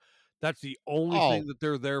stuff. That's the only thing that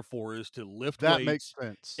they're there for, is to lift that weights makes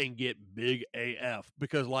sense. and get big AF.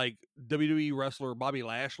 Because WWE wrestler Bobby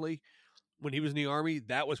Lashley, when he was in the Army,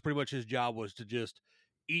 that was pretty much his job, was to just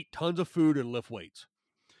eat tons of food and lift weights.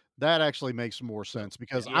 That actually makes more sense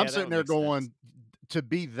because Yeah, I'm that sitting would there make sense. going, to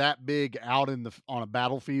be that big out on a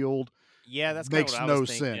battlefield Yeah, that's kind of makes what I no was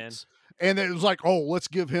thinking. sense. And it was like, oh, let's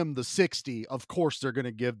give him the 60. Of course, they're going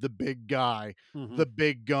to give the big guy Mhm. the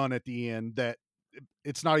big gun at the end that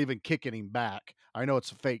it's not even kicking him back. I know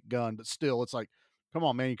it's a fake gun, but still, it's like, come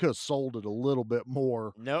on, man, you could have sold it a little bit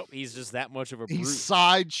more. Nope, he's just that much of a brute. He's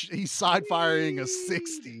side firing a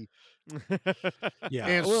 60. Yeah.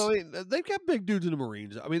 And Well, I mean, they've got big dudes in the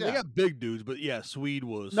Marines. I mean, they Yeah. got big dudes, but yeah, Swede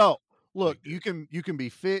was. No, look, big you can be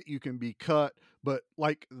fit, you can be cut, but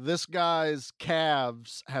like this guy's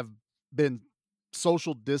calves have been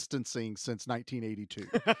social distancing since 1982.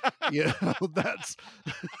 Yeah, that's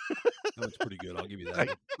That's pretty good. I'll give you that.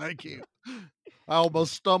 thank you. I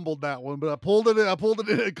almost stumbled that one, but I pulled it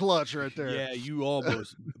in a clutch right there. Yeah, you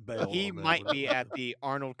almost bailed. He on that might one. be at the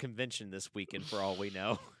Arnold convention this weekend, for all we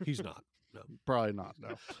know. He's not. No. Probably not. No.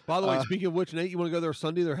 By the way, speaking of which, Nate, you want to go there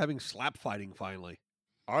Sunday? They're having slap fighting finally.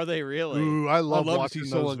 Are they really? Ooh, I love love to watching see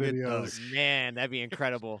those someone get videos. Man, that'd be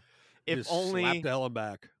incredible. If Just only slap to hell and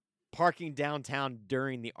back. parking downtown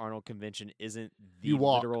during the Arnold convention isn't the You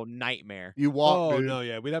walk. literal nightmare. You walk, Oh dude. no,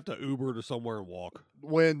 yeah, we'd have to Uber to somewhere and walk.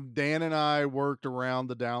 When Dan and I worked around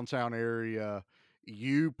the downtown area,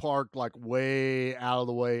 you parked like way out of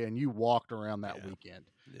the way and you walked around that Yeah. weekend.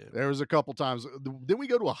 Yeah. There was a couple times. Didn't we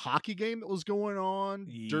go to a hockey game that was going on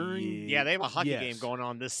during? Yeah, they have a hockey game Yes. going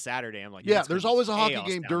on this Saturday. I'm like, Yeah, it's gonna there's be always a hockey chaos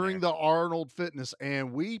game down during there. the Arnold Fitness,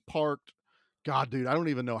 and we parked. God, dude, I don't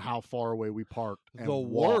even know how far away we parked. And The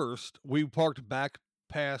walked. worst, we parked back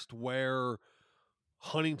past where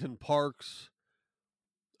Huntington Park's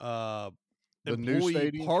The new employee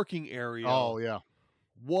stadium? parking area Oh yeah,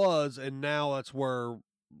 was, and now that's where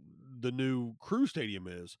the new Crew Stadium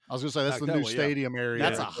is. I was gonna say that's Back the that new way, yeah. stadium area.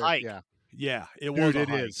 That's a right there. hike. Yeah, Yeah, it dude, was. it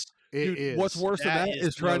a hike. is. It Dude, is. what's worse than That that is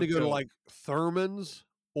is trying to go to no like Thurman's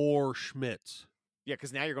or Schmidt's. Yeah,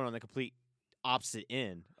 because now you're going on the complete opposite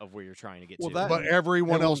end of where you're trying to get Well, to. that- But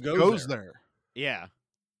everyone Everyone else goes goes there. there. yeah,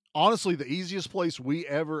 Honestly, the easiest place we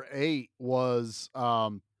ever ate was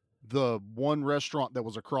the one restaurant that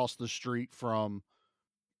was across the street from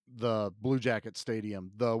the Blue Jacket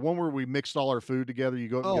Stadium. The one where we mixed all our food together. You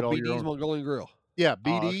go and Oh, get all your BD's own. Mongolian Grill. Yeah,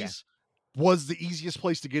 Oh, okay. BD's was the easiest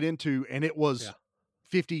place to get into, and it was Yeah.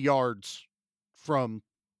 50 yards from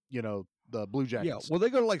the Blue Yeah, Jackets. well, they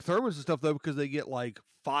go to like Thurman's and stuff though because they get like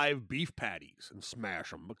 5 beef patties and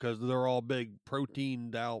smash them because they're all big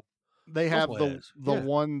proteined out. They have what the it is. the Yeah.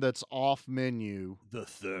 one that's off menu, The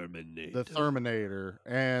Thurminator. the Terminator,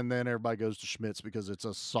 and then everybody goes to Schmidt's because it's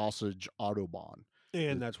a sausage autobahn.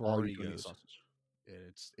 and that's where all Arnie you can eat goes. sausage.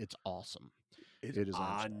 It's awesome. It's It is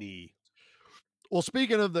awesome. Arnie. Well,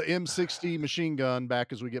 speaking of the M60 machine gun,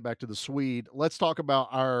 back as we get back to the Swede, let's talk about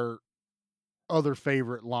our other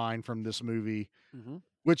favorite line from this movie, Mm-hmm.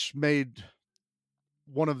 which made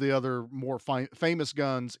one of the other more famous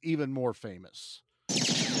guns even more famous.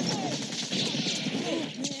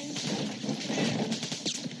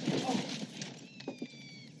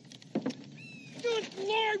 Good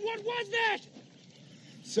Lord, what was that?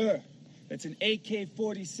 Sir, that's an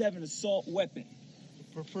AK-47 assault weapon.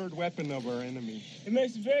 Preferred weapon of our enemy. It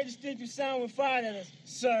makes a very distinctive sound when fired at us,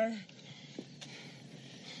 sir.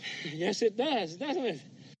 Yes, it does, doesn't it?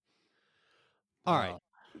 All right.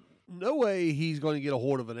 No way he's going to get a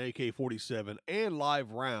hold of an AK-47 and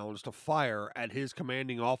live rounds to fire at his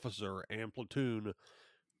commanding officer and platoon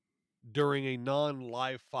during a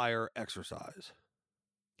non-live fire exercise.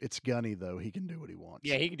 It's Gunny, though. He can do what he wants.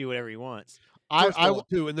 yeah, he can do whatever he wants. First of all,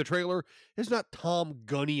 too, in the trailer, it's not Tom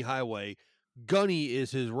Gunny Highway. Gunny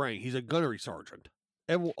is his rank. He's a gunnery sergeant.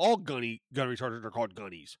 And all gunnery sergeants are called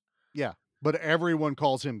gunnies. but everyone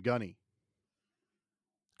calls him Gunny.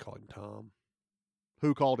 Call him Tom.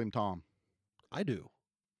 Who called him Tom? I do.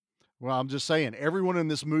 Well, I'm just saying, everyone in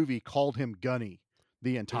this movie called him Gunny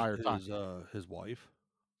the entire time. His wife,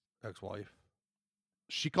 ex-wife.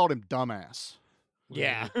 She called him dumbass,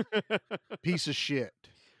 Yeah, piece of shit.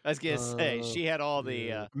 I was gonna say she had all the.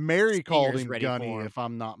 yeah. Mary called Stingers him ready Gunny, for him. if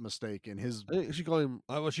I'm not mistaken. His I think she called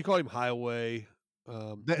him. She called him Highway.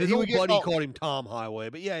 That His he would old get buddy called- called him Tom Highway,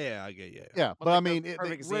 but yeah, I get yeah. yeah, but like I the mean, they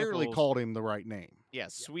perfect rarely examples- called him the right name. Yeah,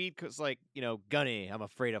 Swede was like, Gunny, I'm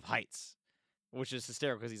afraid of heights, which is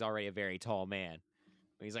hysterical because he's already a very tall man.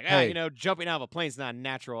 But he's like, Hey. jumping out of a plane's not a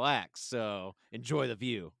natural act, so enjoy the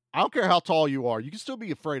view. I don't care how tall you are; you can still be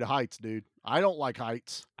afraid of heights, dude. I don't like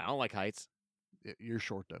heights. I don't like heights. You're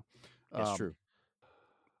short though. That's true.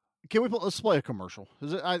 Can we? Let's play a commercial.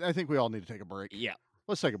 I think we all need to take a break. Yeah.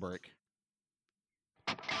 Let's take a break.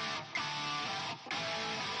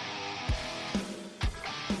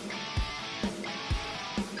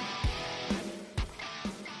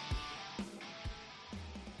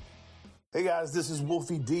 Hey guys, this is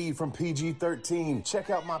Wolfie D from PG-13. Check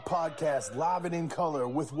out my podcast, Live and in Color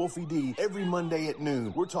with Wolfie D, every Monday at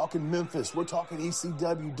noon. We're talking Memphis, we're talking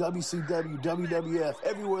ECW, WCW, WWF,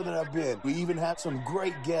 everywhere that I've been. We even have some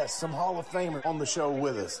great guests, some Hall of Famers on the show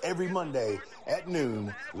with us. Every Monday at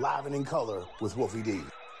noon, Live and in Color with Wolfie D.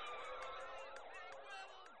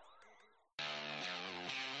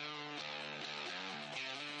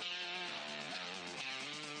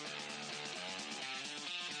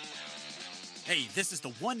 Hey, this is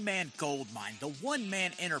the one-man gold mine, the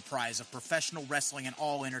one-man enterprise of professional wrestling and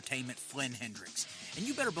all entertainment, Flynn Hendricks. And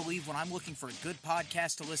you better believe when I'm looking for a good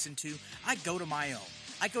podcast to listen to, I go to my own.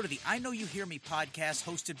 I go to the I Know You Hear Me podcast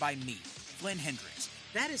hosted by me, Flynn Hendricks.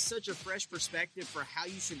 That is such a fresh perspective for how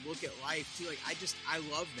you should look at life, too. I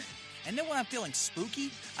love that. And then when I'm feeling spooky,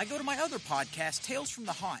 I go to my other podcast, Tales from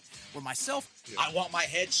the Haunt, where myself, I want my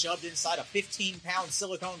head shoved inside a 15-pound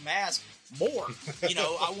silicone mask more.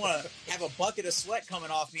 I want to have a bucket of sweat coming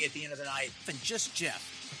off me at the end of the night. And just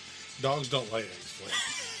Jeff. Dogs don't lay eggs,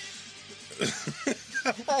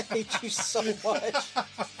 Flynn. I hate you so much.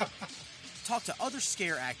 Talk to other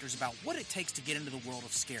scare actors about what it takes to get into the world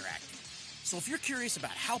of scare acting. So if you're curious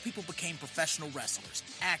about how people became professional wrestlers,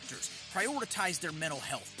 actors, prioritized their mental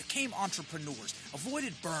health, became entrepreneurs,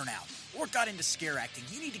 avoided burnout, or got into scare acting,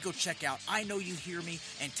 you need to go check out I Know You Hear Me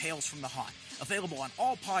and Tales from the Haunt, available on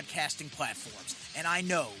all podcasting platforms. And I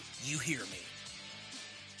know you hear me.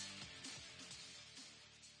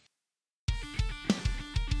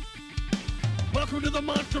 Welcome to the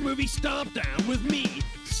Monster Movie Stomp Down with me,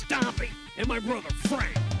 Stompy, and my brother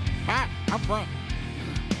Frank. Hi, I'm Frank.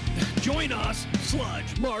 Join us,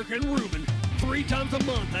 Sludge, Mark, and Ruben 3 times a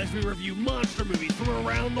month as we review monster movies from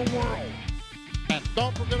around the world. And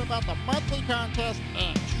don't forget about the monthly contest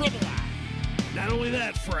and trivia. Not only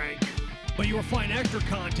that, Frank, but you will find extra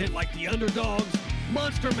content like the Underdogs,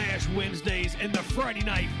 Monster Mash Wednesdays, and the Friday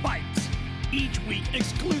Night Fights, each week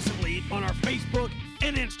exclusively on our Facebook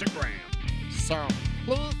and Instagram. So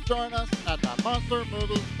please join us at the Monster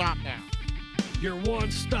Movie Stomp Down. Your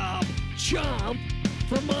one-stop chomp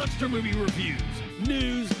for monster movie reviews,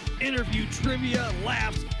 news, interview, trivia,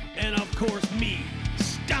 laughs, and of course me,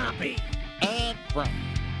 Stompy. And Frank.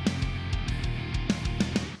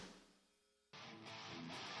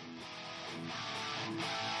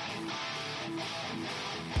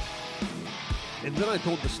 And then I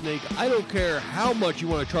told the snake, I don't care how much you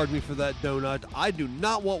want to charge me for that donut. I do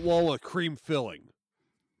not want one with cream filling.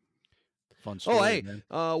 Fun story, Oh, hey, man.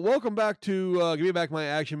 welcome back to Give Me Back My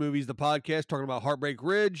Action Movies, the podcast, talking about Heartbreak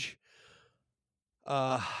Ridge.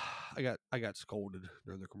 I got scolded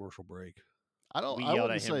during the commercial break. We yelled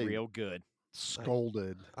at him real good.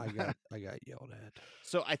 Scolded. I got yelled at.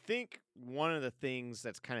 So I think one of the things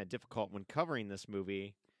that's kind of difficult when covering this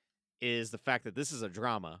movie is the fact that this is a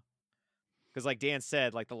drama. Because like Dan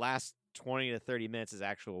said, like the last 20 to 30 minutes is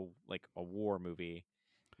actual like a war movie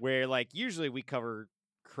where like usually we cover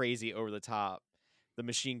crazy over the top. The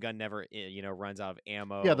machine gun never, runs out of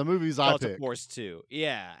ammo. Yeah, the movies I Delta pick. Force 2.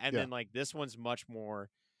 Yeah. And Yeah. then like this one's much more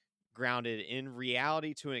grounded in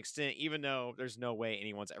reality to an extent, even though there's no way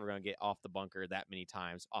anyone's ever going to get off the bunker that many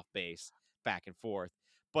times, off base, back and forth.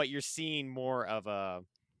 But you're seeing more of a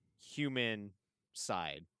human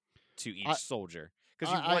side to each soldier.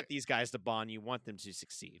 Because you want these guys to bond, you want them to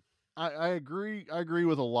succeed. I agree. I agree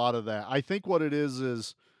with a lot of that. I think what it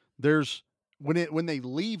is there's when they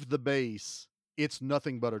leave the base, it's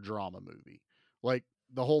nothing but a drama movie. Like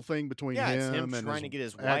the whole thing between it's him him and trying his to get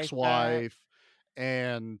his ex-wife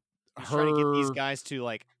and He's her. trying to get these guys to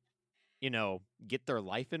like, get their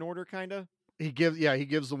life in order, kind of. He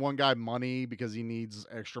gives the one guy money because he needs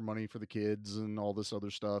extra money for the kids and all this other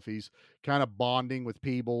stuff. He's kind of bonding with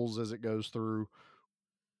Peebles as it goes through.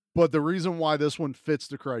 But the reason why this one fits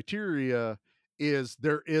the criteria is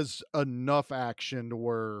there is enough action to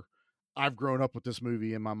where I've grown up with this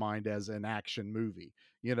movie in my mind as an action movie.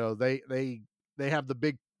 They have the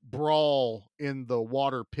big brawl in the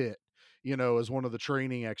water pit, as one of the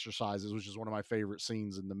training exercises, which is one of my favorite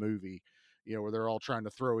scenes in the movie. Where they're all trying to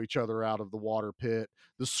throw each other out of the water pit.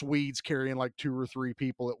 The Swedes carrying like 2 or 3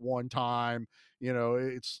 people at one time.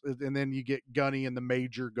 And then you get Gunny and the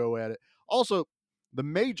Major go at it. Also, the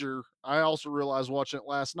Major, I also realized watching it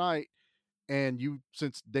last night, and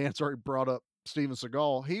since Dan's already brought up Steven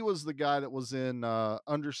Seagal, he was the guy that was in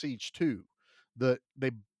Under Siege 2.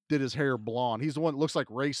 They did his hair blonde. He's the one that looks like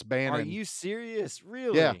Race Bannon. Are you serious?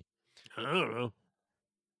 Really? Yeah. I don't know.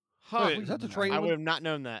 Huh. Wait, is that the train I one? would have not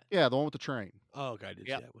known that. Yeah, the one with the train. Oh, okay, I did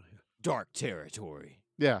see that one. Dark territory.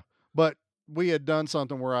 Yeah, but we had done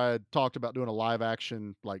something where I had talked about doing a live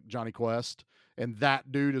action like Johnny Quest, and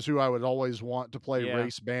that dude is who I would always want to play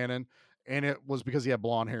Race Bannon. and it was because he had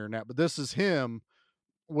blonde hair in that. But this is him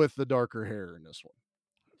with the darker hair in this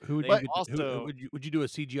one. Who would They you also- would you do a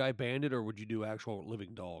CGI bandit or would you do actual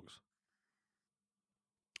living dogs?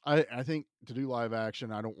 I think to do live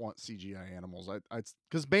action, I don't want CGI animals. I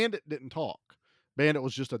because Bandit didn't talk. Bandit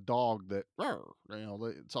was just a dog that,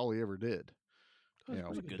 it's all he ever did. That was You know,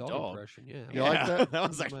 a pretty good dog dog. impression, yeah. You like that? That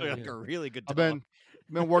was actually Yeah. like a really good I've dog.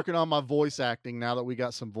 been working on my voice acting now that we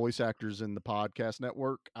got some voice actors in the podcast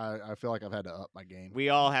network. I feel like I've had to up my game. We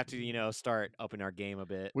all have to, start upping our game a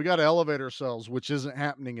bit. We got to elevate ourselves, which isn't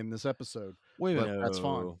happening in this episode. Wait a But minute. that's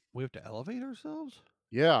fine. No. We have to elevate ourselves?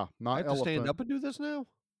 Yeah, I not have to elephant stand up and do this now?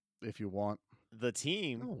 if you want. The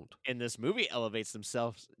team Don't. in this movie elevates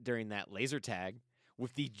themselves during that laser tag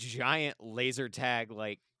with the giant laser tag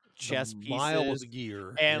like chest The pieces miles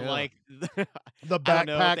gear. and yeah. like The I don't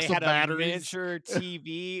know, backpacks they of had a batteries. miniature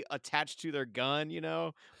TV attached to their gun,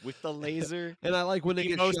 with the laser. And I like when they The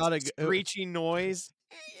get most shot screechy noise.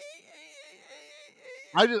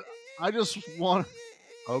 I just want.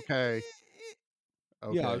 Okay.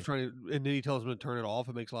 Yeah, I was trying to, and then he tells him to turn it off.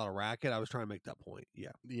 It makes a lot of racket. I was trying to make that point. Yeah.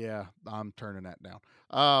 Yeah, I'm turning that down.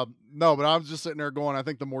 No, but I was just sitting there going, I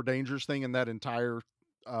think the more dangerous thing in that entire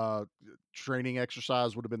training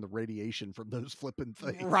exercise would have been the radiation from those flipping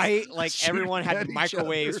things. Right? Like shooting everyone at had each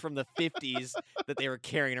microwaves other. from the 50s that they were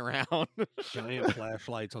carrying around. Giant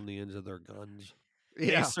flashlights on the ends of their guns.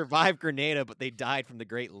 They Yeah. survived Grenada, but they died from the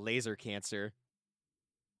great laser cancer.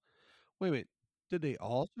 Wait. Did they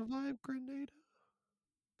all survive Grenada?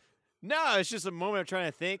 No, it's just a moment of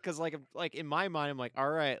trying to think because, like in my mind, I'm like, all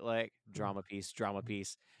right, like drama piece,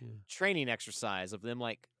 Yeah. training exercise of them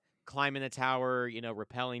like climbing the tower,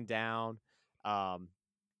 rappelling down.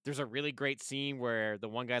 There's a really great scene where the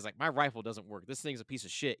one guy's like, my rifle doesn't work. This thing's a piece of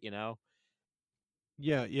shit, Yeah.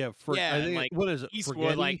 Yeah, I and, think, like, what is it?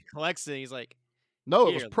 Eastwood like Forgetti? collects it. He's like, No,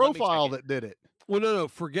 it Here, was let me check Profile it. that did it. Well, no.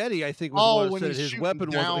 Forgetti, I think, was Oh, the one when that he's said his shooting weapon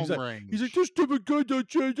wasn't. downrange. He's like, just give a gun to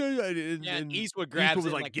change it. yeah. And Eastwood grabs was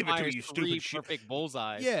it, like, and, give it to me, fires you 3 stupid shit. perfect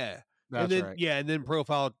bullseyes. Yeah. That's and then, right. Yeah, and then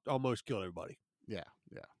Profile almost killed everybody. Yeah.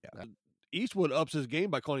 Eastwood ups his game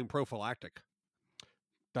by calling him prophylactic.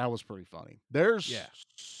 That was pretty funny. There's Yeah.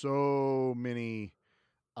 so many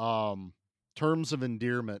terms of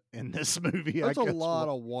endearment in this movie. That's I a guess lot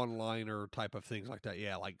of one-liner type of things like that.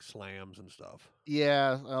 Yeah, like slams and stuff.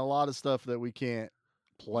 Yeah, a lot of stuff that we can't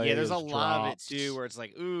play. Yeah, there's a as lot of it drops. too where it's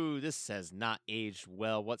like, ooh, this has not aged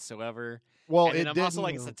well whatsoever. Well, And then it I'm also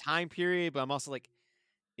like, didn't- it's a time period, but I'm also like,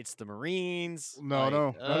 it's the Marines. No, like,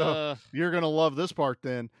 no. You're gonna love this part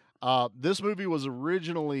then. This movie was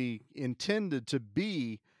originally intended to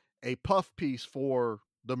be a puff piece for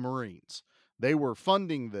the Marines. They were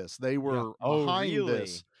funding this. They were Oh, behind really?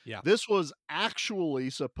 this. Yeah. This was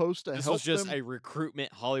actually supposed to This help was just them. a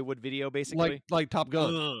recruitment Hollywood video, basically. Like Top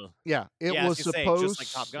Gun. Ugh. Yeah, it Yeah, I was gonna say, supposed. just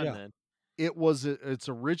like Top Gun. yeah. Then It was its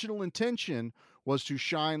original intention was to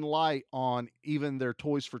shine light on even their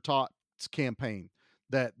Toys for Tots campaign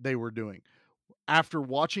that they were doing. After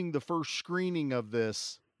watching the first screening of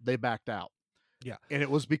this, they backed out. Yeah. And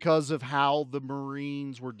it was because of how the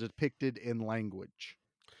Marines were depicted in language.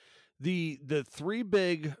 The three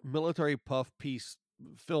big military puff piece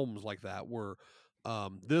films like that were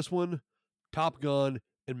this one, Top Gun,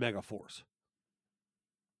 and Megaforce.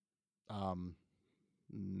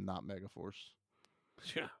 Not Megaforce.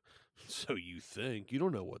 Yeah. So you think. You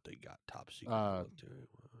don't know what they got top secret military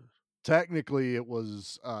was. Technically, it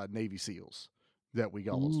was Navy SEALs that we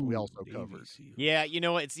also Navy covered. SEAL. yeah, you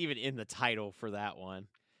know what? It's even in the title for that one.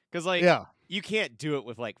 Because like, Yeah. you can't do it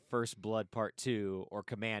with like First Blood Part 2 or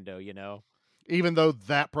Commando. Even though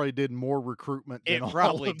that probably did more recruitment than It all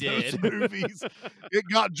probably of those did. movies. It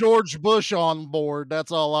got George Bush on board.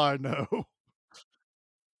 That's all I know.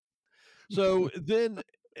 So then,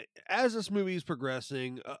 as this movie is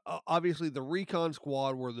progressing, obviously the recon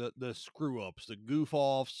squad were the screw ups, the goof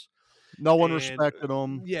offs. No one And, respected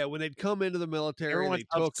them. Yeah, when they'd come into the military, Everyone's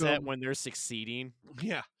they took upset them. when they're succeeding.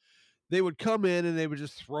 Yeah. They would come in and they would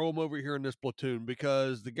just throw them over here in this platoon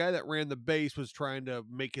because the guy that ran the base was trying to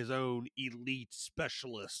make his own elite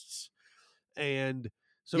specialists. And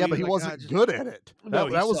so Yeah, but was he like, wasn't "Ah, just-" good at it. No,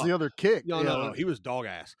 that he was sucked. the other kick. No, Yeah. no, he was dog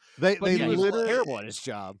ass. They But he was literally terrible at his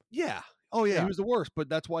job. Yeah. Oh, yeah, Yeah. he was the worst, but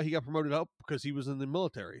that's why he got promoted up because he was in the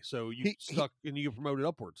military. So you He- stuck and you get promoted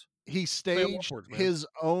upwards. he staged upwards, man. his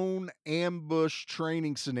own ambush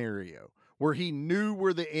training scenario where he knew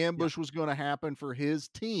where the ambush was going to happen for his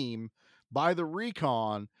team by the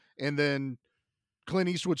recon, and then Clint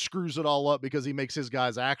Eastwood screws it all up because he makes his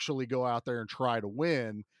guys actually go out there and try to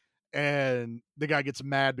win, and the guy gets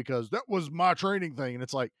mad because that was my training thing, and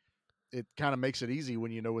it's like, it kind of makes it easy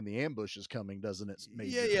when you know when the ambush is coming, doesn't it?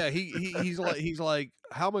 Major? Yeah. He's like,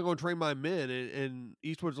 how am I going to train my men? And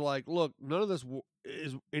Eastwood's like, look, none of this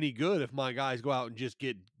is any good if my guys go out and just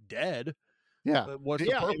get dead. Yeah. What's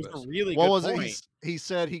the It purpose? was a really What good was point. it? He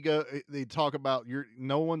said they talk about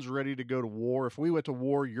no one's ready to go to war. If we went to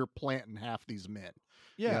war, you're planting half these men.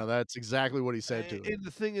 Yeah. You know, that's exactly what he said to him. And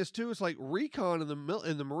the thing is too, it's like recon in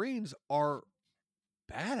the Marines are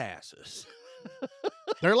badasses.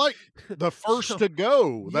 They're like the first to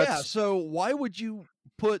go. So why would you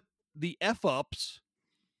put the F-ups?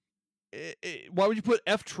 Why would you put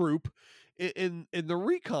F troop in the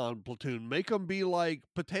recon platoon? Make them be like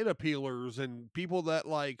potato peelers and people that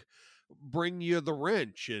like bring you the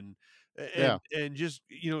wrench and just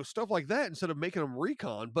stuff like that instead of making them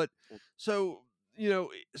recon. But so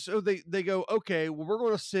they go, okay, well, we're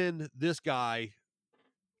going to send this guy.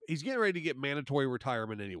 He's getting ready to get mandatory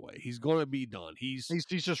retirement anyway. He's going to be done. He's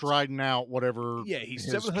just riding out whatever. Yeah, he's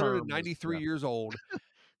his term 793 is. years old,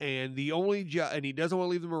 and the only job, and he doesn't want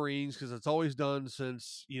to leave the Marines because it's always done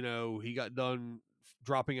since he got done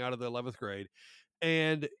dropping out of the 11th grade,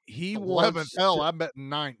 and he 11th. wants Hell, I bet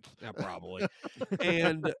 9th. Yeah, probably,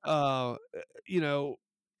 and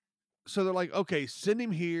so they're like, okay, send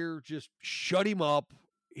him here, just shut him up.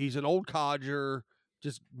 He's an old codger,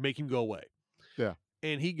 just make him go away. Yeah.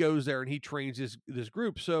 And he goes there and he trains this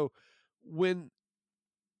group. So when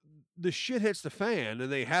the shit hits the fan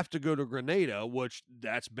and they have to go to Grenada, which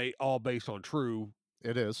that's all based on true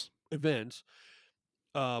events.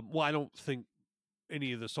 Well, I don't think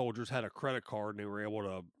any of the soldiers had a credit card and they were able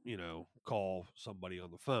to, call somebody on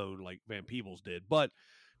the phone like Van Peebles did. But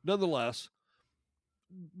nonetheless,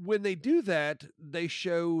 when they do that, they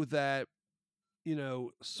show that,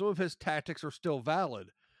 some of his tactics are still valid.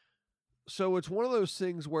 So it's one of those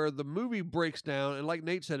things where the movie breaks down, and like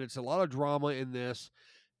Nate said, it's a lot of drama in this,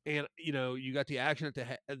 and you got the action at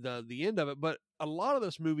the end of it. But a lot of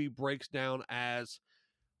this movie breaks down as,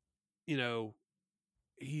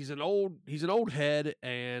 he's an old head,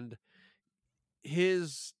 and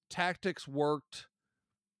his tactics worked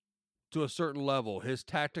to a certain level. His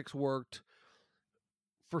tactics worked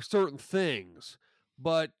for certain things,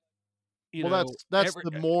 but that's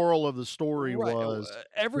the moral of the story. Right, Was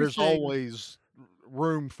there's always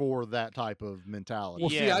room for that type of mentality. Well,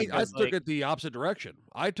 see, I took it the opposite direction.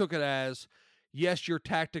 I took it as, yes, your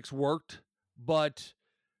tactics worked, but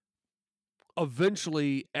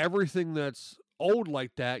eventually everything that's old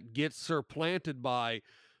like that gets supplanted by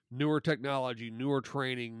newer technology, newer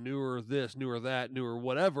training, newer this, newer that, newer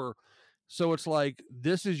whatever. So it's like,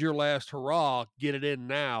 this is your last hurrah, get it in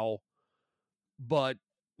now. But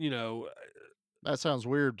that sounds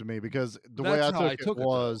weird to me because the way I took it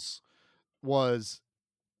was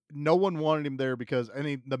no one wanted him there because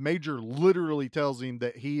the major literally tells him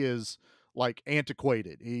that he is like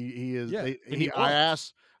antiquated. He is. Yeah, I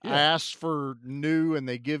asked for new, and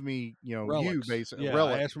they give me relics. you basically. Yeah,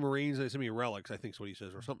 relic. I asked for Marines, they send me relics. I think is what he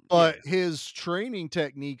says or something. But his training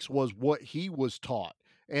techniques was what he was taught.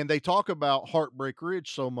 And they talk about Heartbreak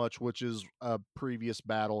Ridge so much, which is a previous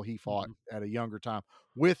battle he fought at a younger time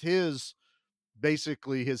with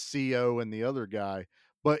basically his CO and the other guy.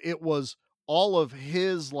 But it was all of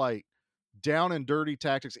his like down and dirty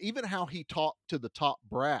tactics. Even how he talked to the top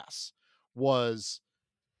brass was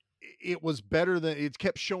better than it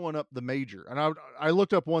kept showing up the major. And I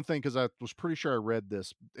looked up one thing because I was pretty sure I read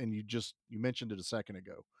this, and you mentioned it a second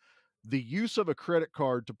ago. The use of a credit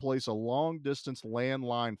card to place a long-distance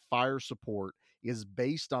landline fire support is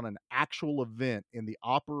based on an actual event in the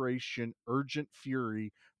Operation Urgent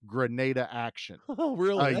Fury Grenada action. Oh,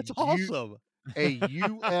 really? That's awesome. A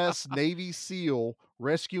U.S. Navy SEAL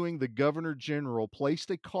rescuing the Governor General placed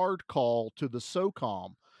a card call to the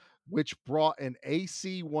SOCOM, which brought an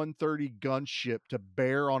AC-130 gunship to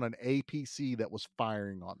bear on an APC that was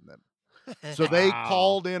firing on them. So they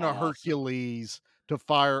called in a Hercules to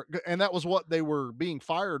fire, and that was what they were being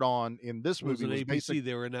fired on in this movie. It was an APC.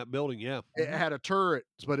 They were in that building, yeah. It had a turret,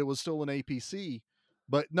 but it was still an APC.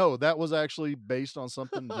 But no, that was actually based on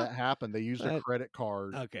something that happened. They used a credit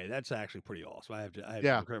card. Okay, that's actually pretty awesome. I have to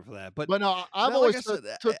give credit for that. But no, I've always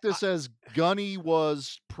took this as Gunny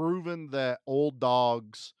was proven that old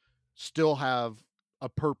dogs still have a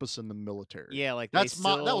purpose in the military. Yeah, like that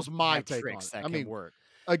was my take on it. I mean, work.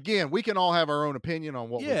 Again, we can all have our own opinion on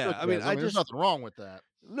what. Yeah, I mean, there's nothing wrong with that.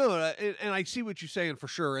 No, and I see what you're saying for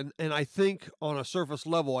sure, and I think on a surface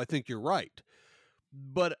level, I think you're right.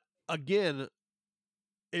 But again,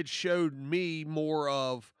 it showed me more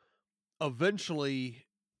of eventually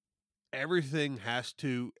everything has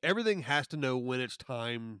to know when it's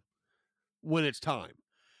time,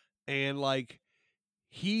 and like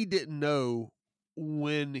he didn't know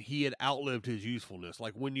when he had outlived his usefulness.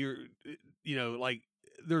 Like when you're, like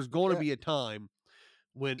there's going to be a time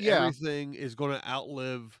when everything is going to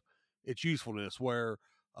outlive its usefulness, where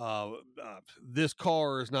this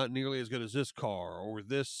car is not nearly as good as this car, or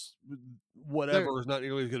this whatever is not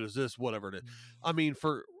nearly as good as this whatever it is. I mean,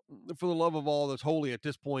 for the love of all that's holy, at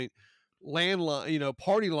this point, landline,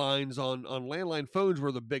 party lines on landline phones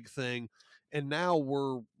were the big thing, and now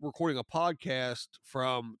we're recording a podcast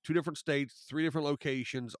from 2 different states, 3 different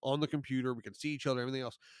locations on the computer. We can see each other, everything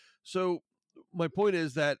else. So my point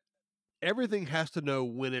is that everything has to know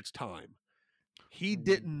when it's time. He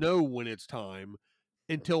didn't know when it's time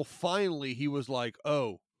until finally he was like,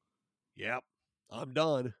 "Oh, yep, I'm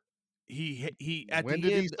done." He at when the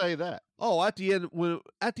did end, he say that? Oh, at the end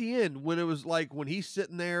when it was like when he's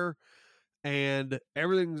sitting there and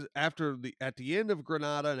everything's at the end of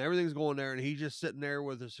Granada and everything's going there, and he's just sitting there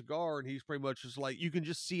with a cigar, and he's pretty much just like, you can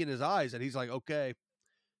just see in his eyes that he's like, okay,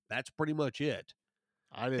 that's pretty much it.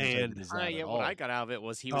 I didn't take it as that at all. What I got out of it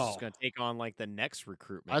was he was just going to take on like the next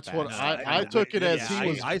recruitment. That's what I took it as.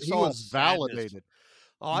 He was validated.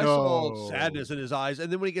 I saw sadness in his eyes,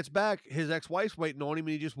 and then when he gets back, his ex-wife's waiting on him, and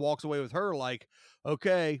he just walks away with her like,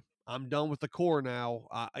 "Okay, I'm done with the Corps now.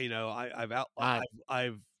 I've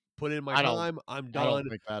put in my time. I'm done." I don't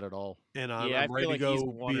think that at all. And I'm ready to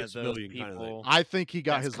go be a civilian kind of thing. I think he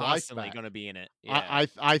got his life back. Going to be in it. Yeah.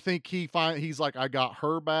 I think he's like, I got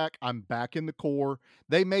her back. I'm back in the Corps.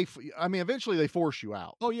 They may. I mean, eventually they force you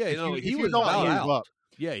out. Oh yeah, he was about out.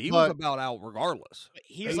 Yeah, he was about out regardless.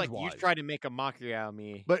 He was like, you tried to make a mockery out of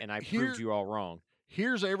me, and I proved you all wrong.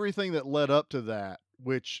 Here's everything that led up to that,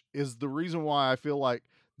 which is the reason why I feel like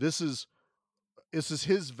this is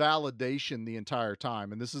his validation the entire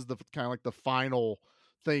time, and this is the kind of like the final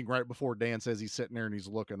thing right before Dan says he's sitting there and he's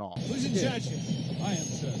looking off. Who's in charge here? I am,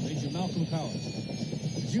 sir. Major Malcolm Powers.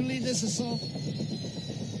 Did you lead this assault?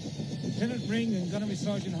 Lieutenant Ring and Gunnery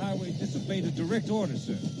Sergeant Highway disobeyed a direct order,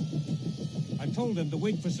 sir. I told them to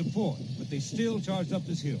wait for support, but they still charged up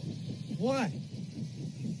this hill. Why?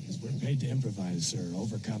 Because we're paid to improvise, sir.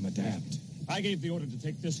 Overcome, adapt. I gave the order to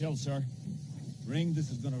take this hill, sir. Ring,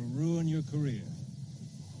 this is going to ruin your career.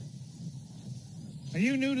 Are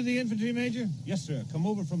you new to the infantry, Major? Yes, sir. Come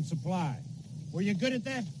over from supply. Were you good at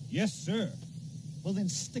that? Yes, sir. Well, then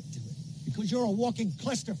stick to it, because you're a walking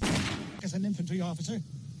clusterfuck as an infantry officer.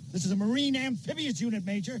 This is a Marine amphibious unit,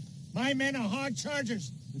 Major. My men are hard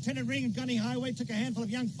chargers. Lieutenant Ring and Gunny Highway took a handful of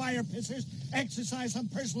young fire pissers, exercised some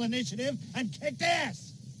personal initiative, and kicked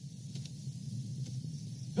ass.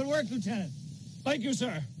 Good work, Lieutenant. Thank you,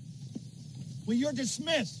 sir. Well, you're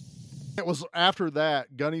dismissed. It was after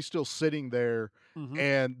that, Gunny's still sitting there,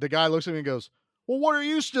 and the guy looks at me and goes, "Well, what are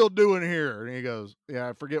you still doing here?" And he goes, "Yeah,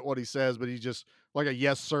 I forget what he says, but he's just like a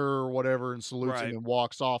yes, sir, or whatever, and salutes him and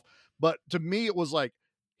walks off." But to me, it was like,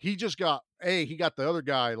 he just got, he got the other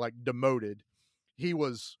guy like demoted. He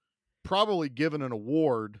was probably given an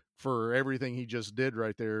award for everything he just did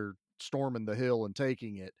right there, storming the hill and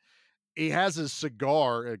taking it. He has his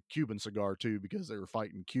cigar, a Cuban cigar too, because they were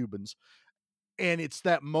fighting Cubans. And it's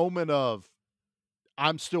that moment of,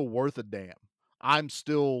 I'm still worth a damn. I'm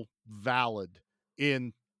still valid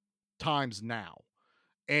in times now.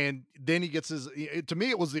 And then he gets to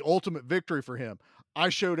me, it was the ultimate victory for him. I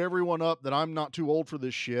showed everyone up that I'm not too old for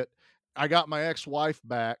this shit. I got my ex-wife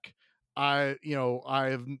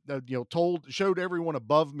showed everyone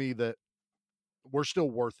above me that we're still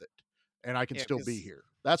worth it and I can still be here.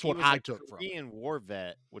 That's what I took from it. Korean War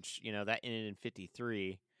vet, which, that ended in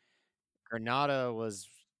 1953. Granada was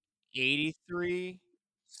 1983.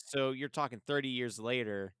 So you're talking 30 years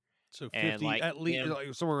later. So 50, at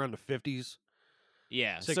least somewhere around the 50s.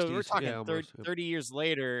 Yeah. 60s, so we're talking 30 years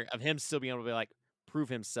later of him still being able to be like, prove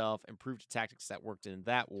himself and prove the tactics that worked in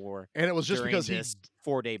that war. And it was just because this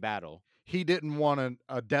 4-day battle. He didn't want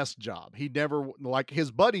a desk job. He never, like his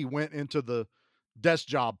buddy went into the desk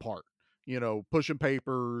job part, pushing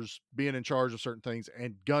papers, being in charge of certain things.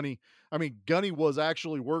 And Gunny was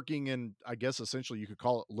actually working in, I guess, essentially you could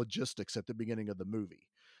call it logistics at the beginning of the movie,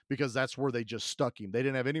 because that's where they just stuck him. They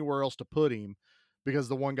didn't have anywhere else to put him because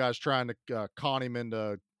the one guy's trying to con him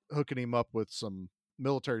into hooking him up with some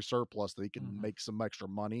military surplus that he can make some extra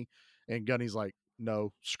money. And Gunny's like,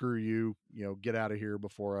 no, screw you, get out of here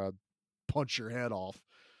before I punch your head off.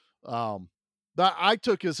 That I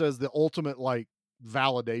took this as the ultimate like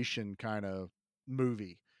validation kind of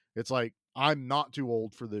movie. It's like, I'm not too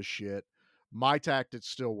old for this shit. My tactics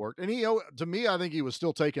still work. And to me, I think he was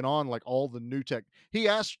still taking on like all the new tech. He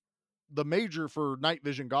asked the major for night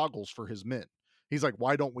vision goggles for his men. He's like,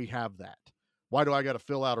 why don't we have that? Why do I got to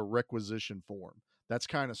fill out a requisition form? That's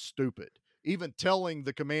kind of stupid. even telling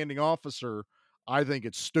the commanding officer, I think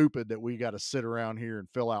it's stupid that we got to sit around here and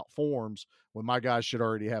fill out forms when my guys should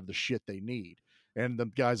already have the shit they need. And the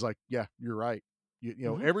guy's like, yeah, you're right. You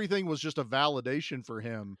know, everything was just a validation for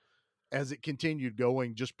him as it continued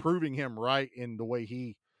going, just proving him right in the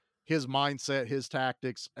way his mindset, his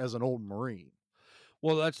tactics as an old Marine.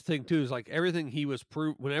 Well, that's the thing too, is like everything he was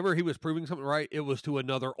whenever he was proving something right, it was to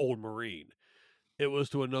another old Marine. It was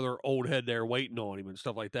to another old head there waiting on him and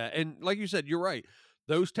stuff like that. And like you said, you're right.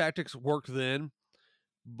 Those tactics worked then,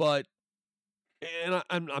 but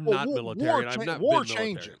I'm not military. And I've not war been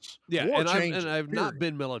changes. Military. Yeah, war and changes, I've not period.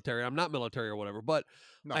 been military. I'm not military or whatever. But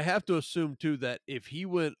No. I have to assume too that if he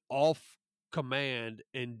went off command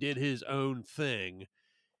and did his own thing,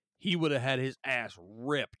 he would have had his ass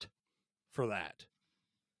ripped for that.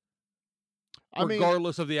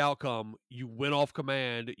 Regardless of the outcome, you went off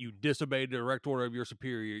command, you disobeyed the direct order of your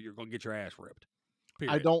superior, you're going to get your ass ripped.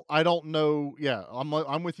 Period. I don't know. Yeah,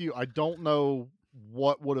 I'm with you. I don't know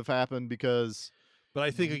what would have happened because. But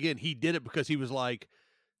I think again, he did it because he was like,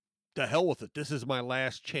 "The hell with it. This is my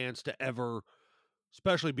last chance to ever,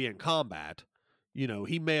 especially be in combat." You know,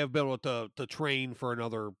 he may have been able to train for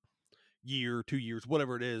another year, 2 years,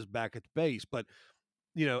 whatever it is, back at the base, but.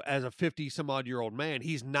 You know, as a 50-some-odd-year-old man,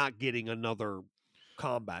 he's not getting another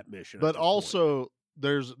combat mission. But also,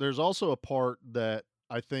 there's also a part that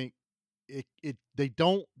I think they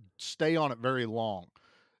don't stay on it very long.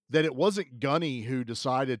 That it wasn't Gunny who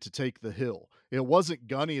decided to take the hill. It wasn't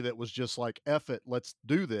Gunny that was just like, F it, let's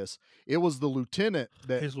do this. It was the lieutenant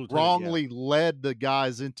that wrongly led the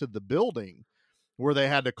guys into the building where they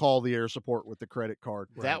had to call the air support with the credit card.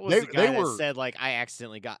 That was the guy that said, like, I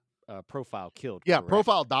accidentally got Profile killed. Yeah, correct?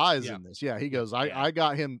 Profile dies in this. Yeah, he goes, I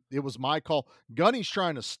got him. It was my call. Gunny's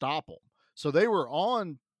trying to stop him. So they were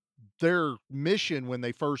on their mission when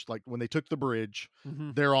they first, like when they took the bridge,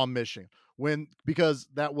 they're on mission. Because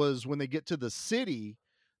that was when they get to the city,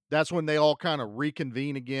 that's when they all kind of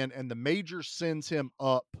reconvene again. And the major sends him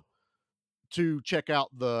up to check out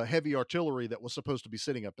the heavy artillery that was supposed to be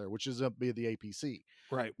sitting up there, which is up by the APC.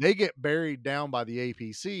 Right. They get buried down by the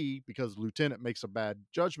APC because the lieutenant makes a bad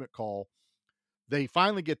judgment call. They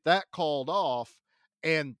finally get that called off,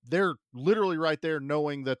 and they're literally right there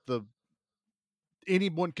knowing that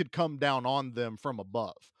anyone could come down on them from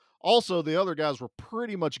above. Also, the other guys were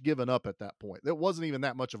pretty much given up at that point. It wasn't even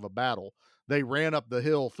that much of a battle. They ran up the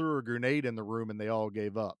hill, threw a grenade in the room, and they all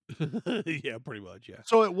gave up. Yeah, pretty much, yeah.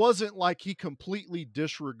 So it wasn't like he completely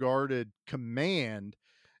disregarded command.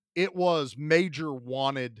 It was Major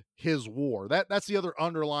wanted his war. That's the other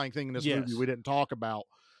underlying thing in this movie we didn't talk about.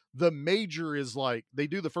 The Major is like, they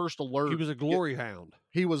do the first alert. He was a glory hound.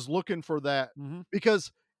 He was looking for that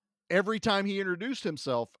because every time he introduced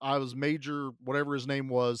himself, I was Major, whatever his name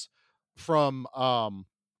was, from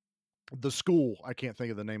the school. I can't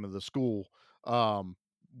think of the name of the school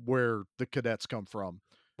where the cadets come from.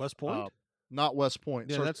 West Point? Not West Point.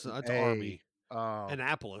 Yeah, that's Army.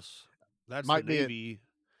 Annapolis. That's the Navy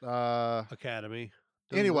Academy.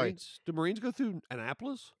 Anyway. Do Marines go through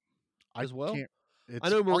Annapolis as well? It's I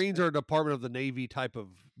know Marines are a Department of the Navy type of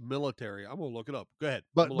military. I'm going to look it up. Go ahead.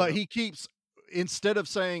 But he keeps, instead of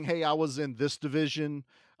saying, hey, I was in this division,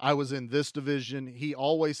 I was in this division, he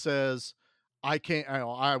always says, I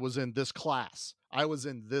was in this class. I was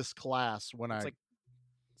in this class when Like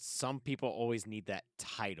some people always need that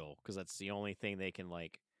title because that's the only thing they can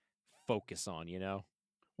like focus on, you know?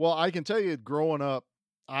 Well, I can tell you growing up,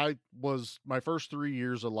 my first 3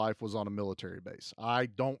 years of life was on a military base. I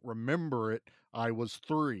don't remember it. I was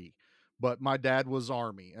 3, but my dad was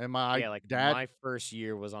Army, and my first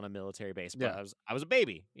year was on a military base, but I was a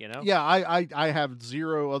baby, you know? Yeah, I have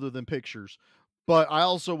zero other than pictures, but I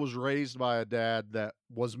also was raised by a dad that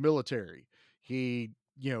was military. He,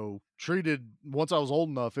 treated, once I was old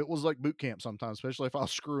enough, it was like boot camp sometimes, especially if I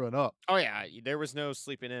was screwing up. Oh yeah, there was no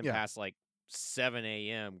sleeping in past like 7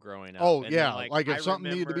 a.m. growing up. Oh, and yeah. then, like if something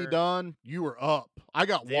needed to be done, you were up. I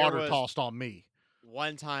got water tossed on me.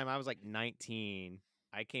 One time I was like 19.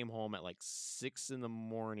 I came home at like 6 in the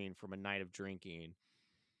morning from a night of drinking.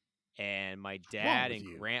 And my dad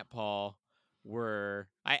and grandpa were...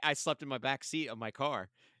 I slept in my back seat of my car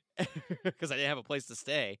because I didn't have a place to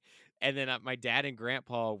stay. And then my dad and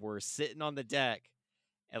grandpa were sitting on the deck.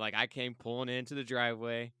 And like I came pulling into the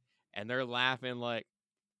driveway. And they're laughing like,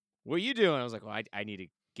 what are you doing? I was like, well, I need to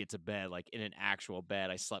get to bed, like in an actual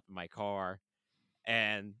bed. I slept in my car.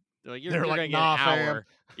 And they're like, you're like, going to get nah, an hour.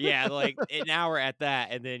 fam. Yeah, like an hour at that.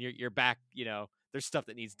 And then you're back, there's stuff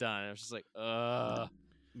that needs done. And I was just like,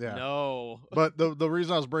 Yeah. No. But the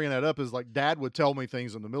reason I was bringing that up is like Dad would tell me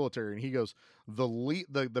things in the military, and he goes,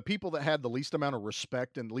 the people that had the least amount of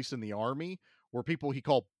respect, and at least in the Army, were people he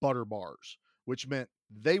called butter bars, which meant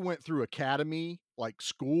they went through academy, like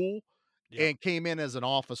school, and came in as an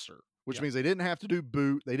officer, which means they didn't have to do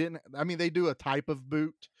boot. They didn't. I mean, they do a type of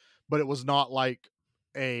boot, but it was not like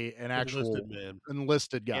an actual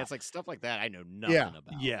enlisted guy. Yeah, it's like stuff like that I know nothing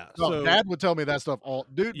about. Yeah. No, So Dad would tell me that stuff all,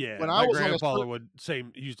 dude. yeah, when my I was on grandfather would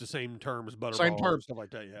use the same terms, butter Same bars, terms. stuff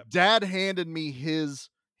like that. Yeah. Dad handed me his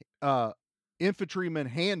infantryman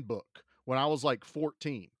handbook when I was like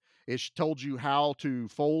 14. It told you how to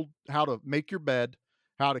fold, how to make your bed,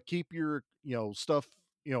 how to keep your stuff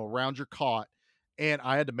around your cot. And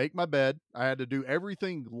I had to make my bed. I had to do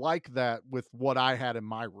everything like that with what I had in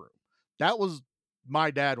my room. That was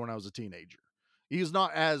my dad when I was a teenager. He's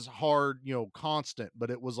not as hard, constant,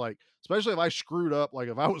 but it was like, especially if I screwed up, like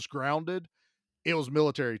if I was grounded, it was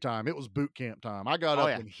military time. It was boot camp time. I got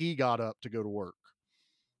up when he got up to go to work.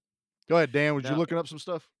 Go ahead, Dan. Was you looking up some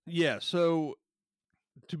stuff? Yeah. So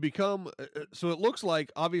to become, so it looks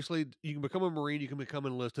like obviously you can become a Marine, you can become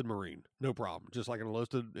an enlisted Marine, no problem, just like an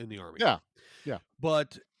enlisted in the Army. Yeah. Yeah.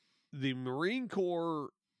 But the Marine Corps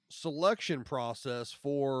selection process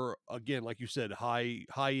for, again, like you said, high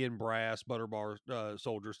end brass, butter bar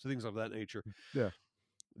soldiers, things of that nature. Yeah.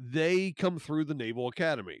 They come through the Naval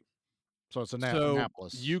Academy. So it's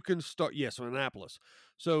Annapolis. You can start, so Annapolis.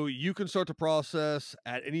 So you can start the process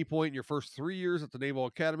at any point in your first 3 years at the Naval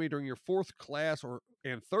Academy. During your fourth class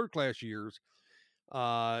and third class years,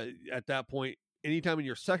 at that point, anytime in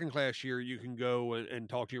your second class year, you can go and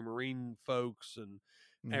talk to your Marine folks and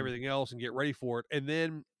everything else and get ready for it. And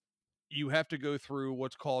then you have to go through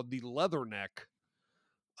what's called the Leatherneck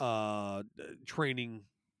training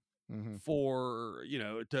for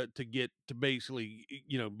to get to basically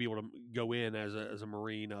be able to go in as a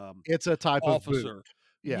Marine. It's a type officer. of boot.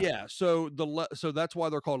 Yeah. So so that's why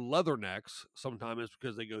they're called leathernecks. Sometimes it's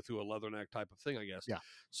because they go through a leatherneck type of thing, I guess. Yeah.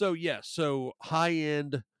 So so high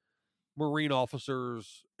end Marine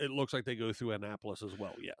officers, it looks like they go through Annapolis as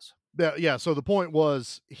well. Yes. Yeah. So the point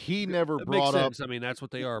was he never brought up. I mean, that's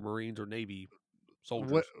what they are, Marines or Navy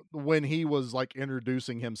soldiers. When he was like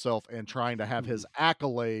introducing himself and trying to have his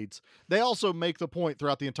accolades, they also make the point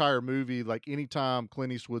throughout the entire movie, like anytime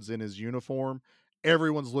Clint Eastwood's in his uniform,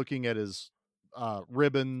 everyone's looking at his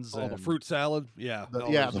ribbons and the fruit salad. Yeah.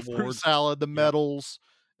 The fruit salad, the medals.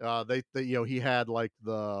 They he had like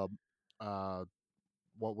the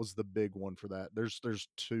what was the big one for that? There's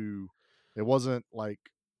two. It wasn't like,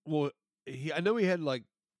 well, I know he had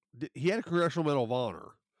a Congressional Medal of Honor,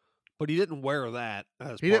 but he didn't wear that.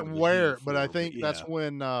 He didn't wear it, but I think that's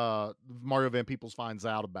when Mario Van Peebles finds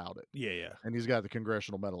out about it. Yeah. And he's got the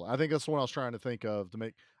Congressional Medal. I think that's the one I was trying to think of to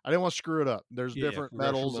make. I didn't want to screw it up. There's different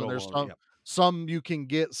medals, and there's some you can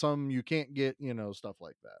get, some you can't get, stuff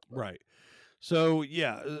like that. But. Right. So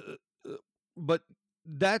but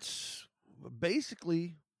that's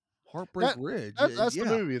basically Heartbreak Ridge. That's the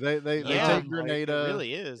movie. They take Grenada. It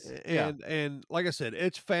really is. And like I said,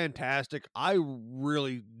 it's fantastic. I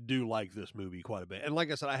really do like this movie quite a bit. And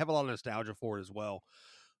like I said, I have a lot of nostalgia for it as well.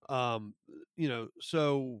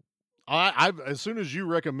 So I as soon as you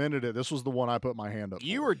recommended it, this was the one I put my hand up.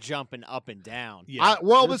 You were jumping up and down. Yeah.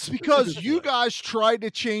 It's because you guys tried to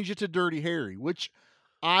change it to Dirty Harry, which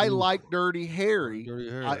I like Dirty Harry.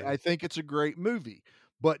 I think it's a great movie.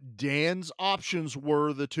 But Dan's options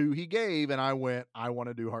were the two he gave, and I went, I want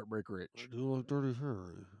to do Heartbreak Ridge. I do like Dirty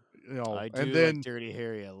Harry. I do like Dirty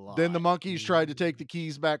Harry a lot. Then the monkeys tried to take the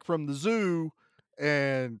keys back from the zoo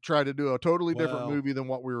and try to do a totally different movie than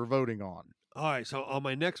what we were voting on. All right, so on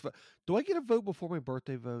my next vote, do I get a vote before my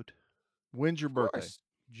birthday vote? When's your birthday?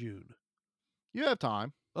 June. You have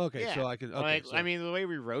time. Okay, so I can. Okay, I mean, the way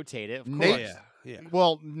we rotate it, of Nate, course. Yeah.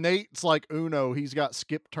 Well, Nate's like Uno. He's got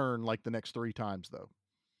skip turn like the next 3 times, though.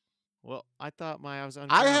 Well, I thought I was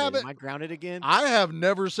ungrounded. Am I grounded again? I have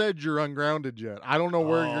never said you're ungrounded yet. I don't know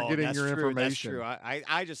where you're getting your information. That's true.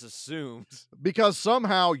 I just assumed. Because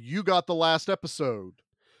somehow you got the last episode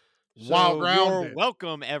while grounded. You're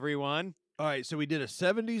welcome, everyone. All right, so we did a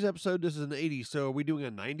 70s episode. This is an 80s. So are we doing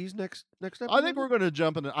a 90s next episode? I think we're going to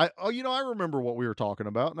jump into. I remember what we were talking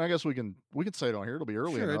about, and I guess we can say it on here. It'll be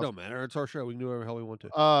early enough. It don't matter. It's our show. We can do whatever hell we want to.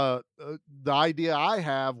 The idea I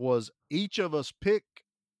have was each of us pick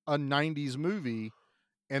a 90s movie,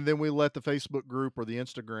 and then we let the Facebook group or the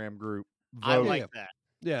Instagram group vote. I like that.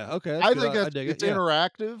 Yeah, okay. I think it's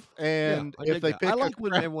interactive, and if they pick, I like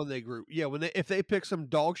when they group. Yeah, if they pick some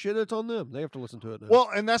dog shit, it's on them. They have to listen to it now. Well,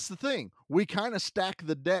 and that's the thing. We kind of stack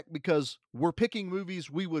the deck because we're picking movies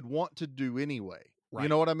we would want to do anyway. Right. You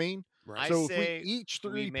know what I mean? I So if say we each we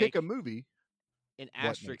three make pick a movie, an What, Nate?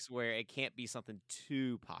 asterisk where it can't be something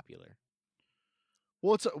too popular.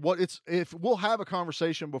 well, it's if we'll have a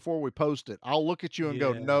conversation before we post it. I'll look at you and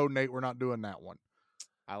go, Yeah. "No, Nate, we're not doing that one."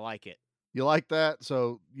 I like it. You like that?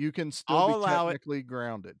 So you can still I'll be allow it. technically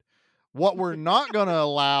grounded. What we're not going to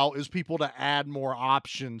allow is people to add more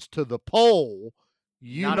options to the poll.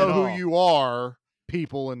 You Not know at who all. you are,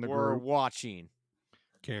 people in the We're group. watching.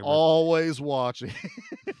 Cameron. Always watching.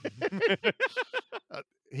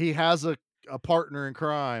 He has a partner in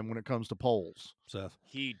crime when it comes to polls. Seth.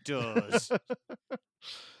 He does.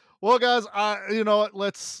 Well, guys, you know what?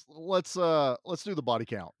 Let's do the body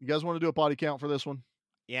count. You guys want to do a body count for this one?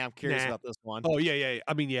 Yeah, I'm curious Nah. about this one. Oh, yeah.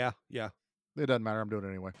 I mean, yeah. It doesn't matter. I'm doing it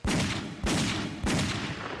anyway.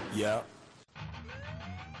 Yeah.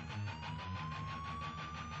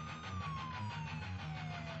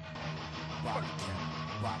 Body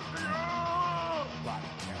count. Body count. Body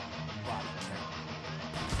count. Body count.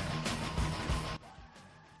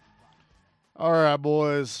 All right,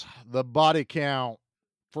 boys. The body count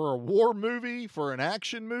for a war movie, for an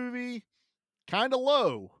action movie, kind of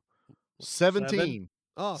low. 17.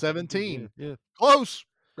 Oh, 17. Yeah. Close.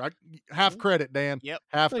 Half credit, Dan. Yep.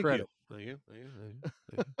 Half Thank credit. you. Thank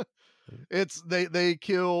you. It's they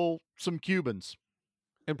kill some Cubans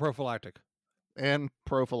And prophylactic. and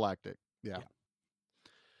prophylactic. Yeah.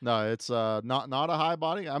 No, it's not a high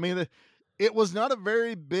body. I mean, it was not a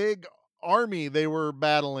very big army they were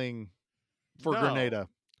battling for No. Grenada.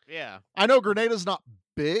 Yeah. I know Grenada's not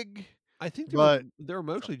big. I think But they're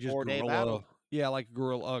mostly just 4-day guerrilla. battle. Yeah, like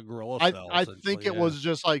guerrilla I style. I essentially, think it yeah. was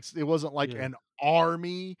just like it wasn't like Yeah. an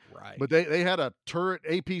army, right. but they had a turret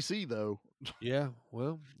APC though. Yeah,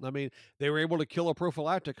 well, I mean, they were able to kill a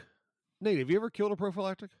prophylactic. Nate, have you ever killed a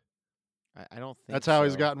prophylactic? I don't think That's how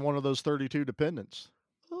he's so. gotten one of those 32 dependents.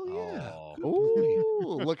 Oh yeah. Oh.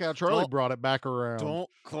 Ooh, look how Charlie Don't- brought it back around. Don't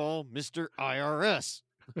call Mr. IRS.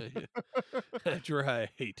 That's right.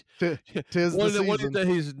 Tis the One of season. the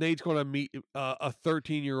days, Nate's going to meet a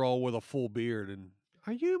 13-year-old with a full beard, and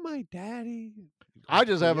are you my daddy? I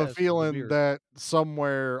just have a Yes, with feeling beard. that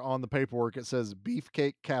somewhere on the paperwork it says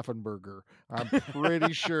Beefcake Kaffenberger. I'm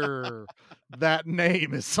pretty sure that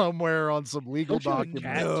name is somewhere on some legal Don't you have a document.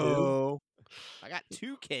 cat, too? No. I got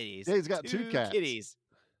 2 kitties. Yeah, he's got 2 cats. kitties.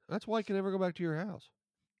 That's why I can never go back to your house.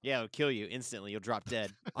 Yeah, it'll kill you instantly. You'll drop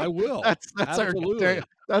dead. I will. That's Absolutely.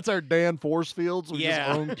 that's our Dan Forcefields. We Yeah.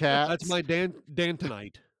 just own cats. That's my Dan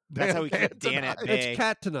tonight. That's how we keep Dan at tonight. bay. It's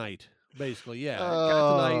cat tonight, basically. Yeah, cat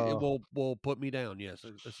Oh. tonight. It will put me down. Yes,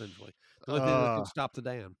 essentially. The only thing that can stop the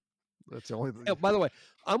Dan. That's the only thing. Oh, by the way,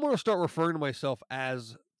 I'm going to start referring to myself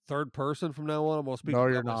as third person from now on. I'm going to speak No,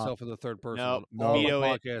 about you're not. myself in the third person Nope. on all my Veto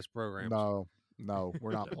it. podcast programs. No,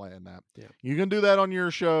 we're not playing that. Yeah. You can do that on your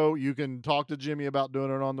show. You can talk to Jimmy about doing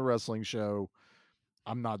it on the wrestling show.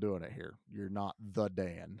 I'm not doing it here. You're not the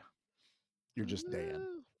Dan. You're just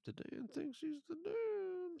Dan. The Dan thinks he's the Dan.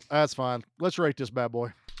 That's fine. Let's rate this bad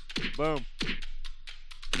boy. Boom.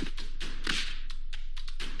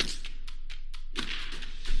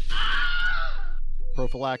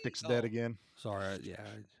 Prophylactic's dead Oh. again. Sorry.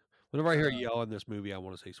 Whenever I hear yell in this movie, I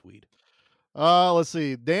want to say Swede. Let's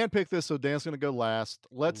see. Dan picked this, so Dan's going to go last.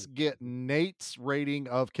 Let's Mm. get Nate's rating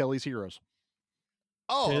of Kelly's Heroes.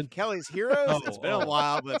 Oh, 10. of Kelly's Heroes? It's been Oh. a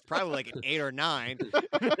while, but it's probably like an 8 or 9.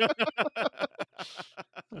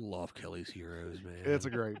 I love Kelly's Heroes, man. It's a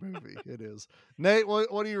great movie. It is. Nate,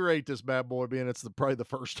 what do you rate this bad boy? Being it's probably the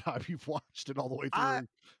first time you've watched it all the way through.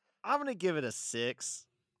 I'm gonna give it a 6.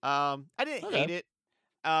 I didn't Okay. hate it.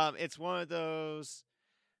 It's one of those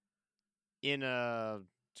in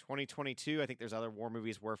 2022. I think there's other war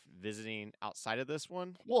movies worth visiting outside of this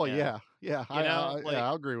one. Well, And, yeah. like-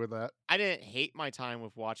 I'll agree with that. I didn't hate my time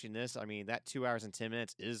with watching this. I mean, that 2 hours and 10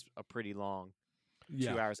 minutes is a pretty long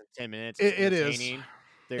 2 hours and 10 minutes. It's It is. entertaining. It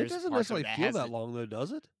There's doesn't parts of necessarily it feel has that it- long, though,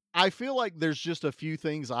 does it? I feel like there's just a few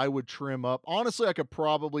things I would trim up. Honestly, I could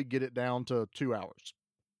probably get it down to 2 hours.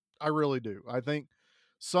 I really do. I think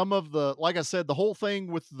some of the, like I said, the whole thing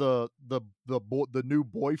with the new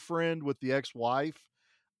boyfriend with the ex-wife,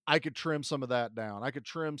 I could trim some of that down. I could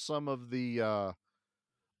trim some of the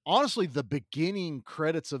honestly, the beginning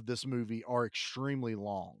credits of this movie are extremely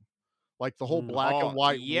long. Like the whole black and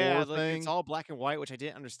white war like, thing. It's all black and white, which I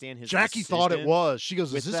didn't understand his Jackie thought it decision was. She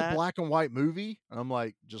goes, with "Is this that. a black and white movie?" And I'm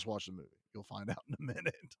like, "Just watch the movie. You'll find out in a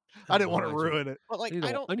minute." I didn't want to ruin it. But like,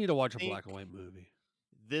 I need to watch a think black and white movie.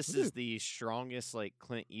 This I do. is the strongest like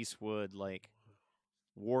Clint Eastwood like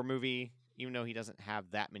war movie, even though he doesn't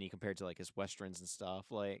have that many compared to like his westerns and stuff.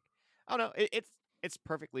 Like, I don't know, it's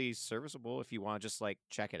perfectly serviceable if you want to just like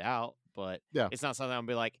check it out, but Yeah. it's not something I'm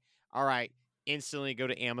gonna be like, all right, instantly go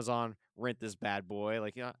to Amazon, rent this bad boy.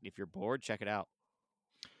 Like, yeah, if you're bored, check it out.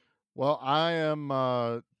 Well, I am.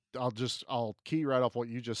 I'll key right off what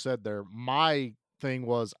you just said there. My thing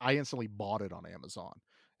was I instantly bought it on Amazon.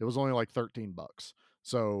 It was only like $13.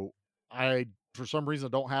 So I, for some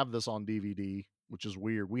reason, don't have this on DVD, which is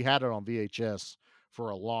weird. We had it on VHS for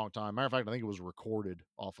a long time. Matter of fact, I think it was recorded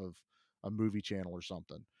off of a movie channel or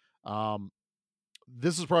something.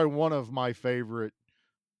 This is probably one of my favorite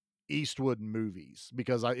Eastwood movies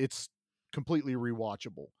because it's completely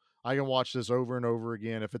rewatchable. I can watch this over and over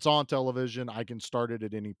again. If it's on television, I can start it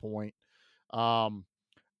at any point. I'm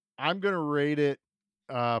going to rate it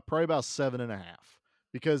probably about 7.5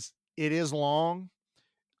 because it is long.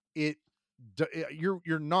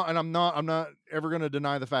 You're not, and I'm not ever going to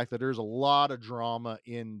deny the fact that there's a lot of drama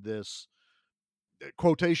in this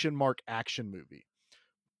quotation mark action movie.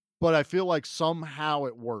 But I feel like somehow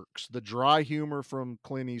it works. The dry humor from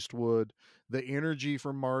Clint Eastwood, the energy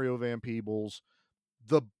from Mario Van Peebles,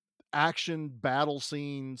 the action battle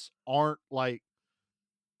scenes aren't like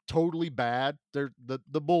totally bad. The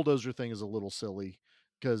bulldozer thing is a little silly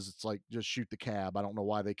because it's like just shoot the cab. I don't know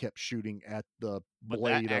why they kept shooting at the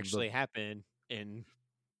blade. But that actually happened in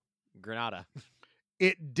Granada.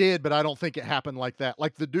 It did, but I don't think it happened like that.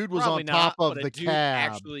 Like the dude was Probably on top not, of but the a dude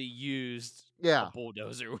cab. actually used Yeah. a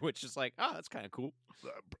bulldozer, which is like, oh, that's kind of cool.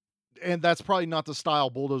 And that's probably not the style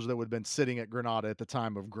bulldozer that would have been sitting at Granada at the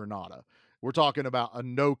time of Granada. We're talking about a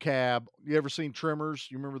no cab. You ever seen Tremors?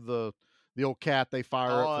 You remember the old cat they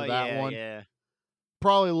fire up for that one? Yeah.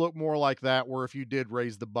 Probably look more like that, where if you did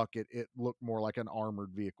raise the bucket, it looked more like an armored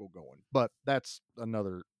vehicle going. But that's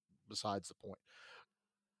another besides the point.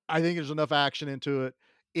 I think there's enough action into it.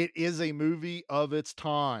 It is a movie of its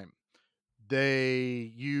time.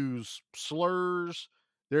 They use slurs.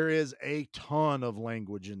 There is a ton of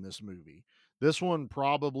language in this movie. This one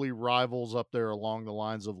probably rivals up there along the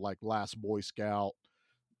lines of like Last Boy Scout,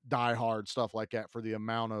 Die Hard, stuff like that for the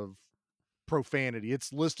amount of profanity.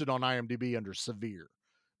 It's listed on IMDb under severe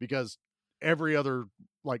because every other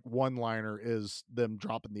like one-liner is them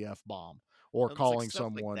dropping the F-bomb or It's calling like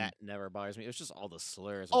stuff someone. like that never bothers me. It was just all the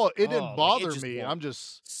slurs. Oh, Like, it didn't bother just me. won't I'm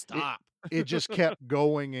just stop. It just kept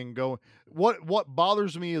going and going. What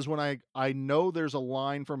bothers me is when I know there's a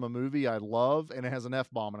line from a movie I love and it has an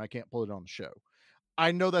F-bomb and I can't pull it on the show.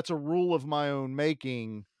 I know that's a rule of my own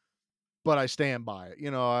making, but I stand by it.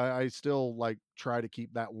 You know, I still like try to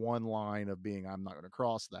keep that one line of being I'm not going to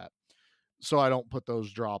cross that. So I don't put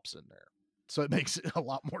those drops in there. So it makes it a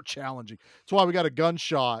lot more challenging. That's why we got a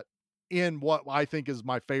gunshot in what I think is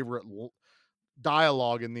my favorite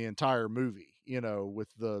dialogue in the entire movie, you know, with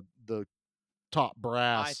the top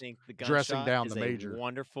brass I think the dressing gunshot down is the major. a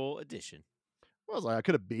wonderful addition. I was like, I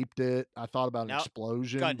could have beeped it. I thought about an Nope.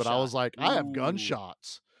 explosion, but I was like, I have Ooh.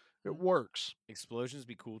 gunshots. It works. Explosions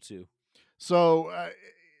be cool too. So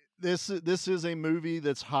this is a movie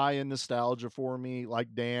that's high in nostalgia for me.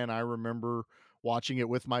 Like Dan, I remember watching it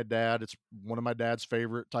with my dad. It's one of my dad's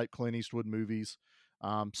favorite type Clint Eastwood movies.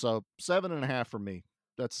 So 7.5 for me.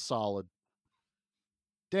 That's solid.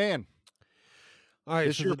 Dan. All right,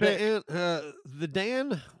 It's so your the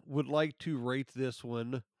Dan would like to rate this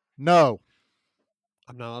one. No.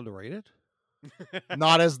 I'm not allowed to rate it?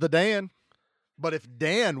 Not as the Dan. But if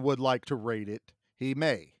Dan would like to rate it, he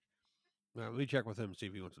may. All right, let me check with him and see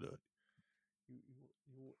if he wants to do it.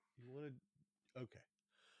 You want to? Okay.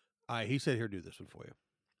 All right, he said he'll do this one for you.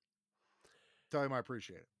 Tell him I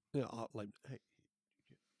appreciate it. Yeah, hey.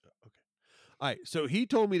 Okay. All right, so he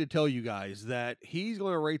told me to tell you guys that he's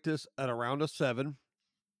going to rate this at around a 7.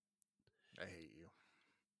 I hate you.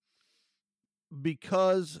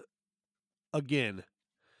 Because, again,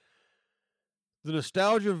 the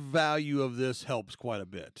nostalgia value of this helps quite a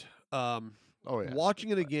bit. Oh yeah.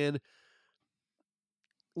 Watching it again.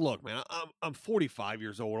 Look, man, I'm 45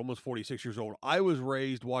 years old, almost 46 years old. I was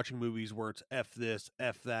raised watching movies where it's F this,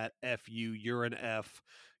 F that, F you. You're an F.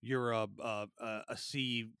 You're a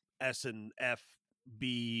C, S, and F,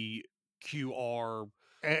 B, Q, R.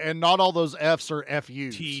 And not all those F's are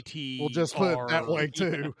FUs. TT. We'll just put it that way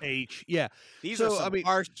too. H. Yeah. These So, are some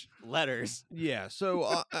harsh letters. Yeah.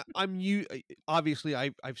 So obviously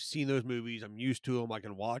I've seen those movies. I'm used to them. I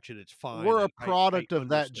can watch it. It's fine. We're a I product of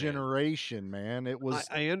that understand. generation, man. It was.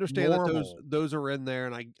 I understand normal. that those are in there,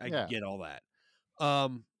 and I Yeah. get all that.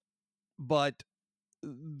 But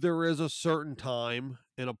there is a certain time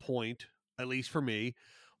and a point, at least for me,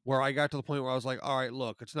 where I got to the point where I was like, all right,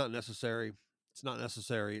 look, it's not necessary. It's not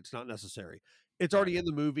necessary. It's not necessary. It's already in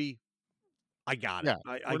the movie. I got it.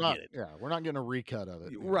 Yeah, I get it. Yeah, we're not getting a recut of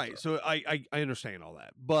it. Right. So I understand all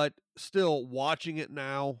that. But still, watching it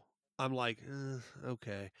now, I'm like,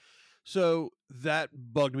 okay. So that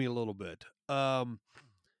bugged me a little bit.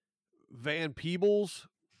 Van Peebles,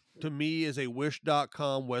 to me, is a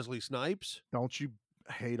Wish.com Wesley Snipes. Don't you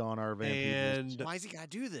hate on our Van Peebles? Why is he got to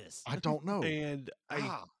do this? I don't know. And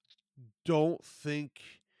I don't think...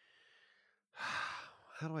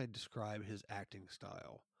 How do I describe his acting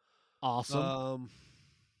style? Awesome.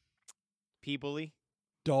 Peebley?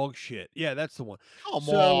 Dog shit. Yeah, that's the one. Come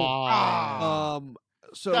on.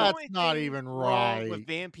 So that's the only not thing even wrong right. with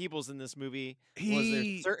Van Peebles in this movie was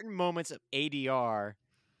there's certain moments of ADR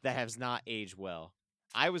that has not aged well.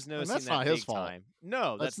 I was noticing that's that not big his fault. time.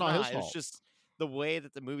 No, that's not his It's fault. just the way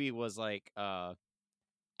that the movie was like, I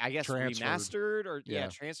guess Transferred. remastered or Yeah.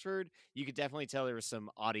 transferred. You could definitely tell there was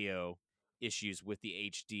some audio issues with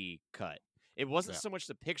the HD cut. It wasn't so much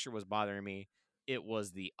the picture was bothering me; it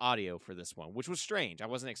was the audio for this one, which was strange. I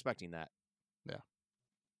wasn't expecting that. Yeah.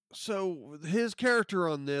 So his character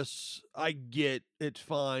on this, I get it's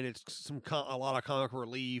fine. It's a lot of comic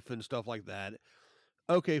relief and stuff like that.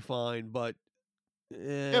 Okay, fine, but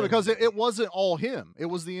Yeah, because it wasn't all him. It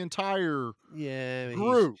was the entire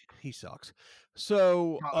group. He sucks.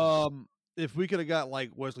 So if we could have got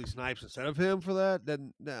like Wesley Snipes instead of him for that,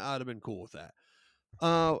 then I'd have been cool with that.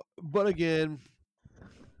 But again,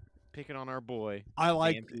 picking on our boy, I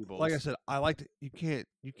like, Van Peebles. like I said, I like you can't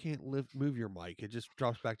move your mic. It just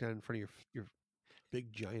drops back down in front of your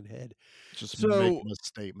big giant head. Just making a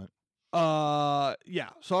statement. Yeah.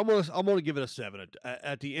 So I'm gonna give it a 7.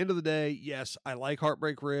 At the end of the day, yes, I like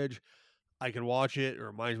Heartbreak Ridge. I can watch it. It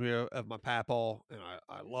reminds me of my papaw, and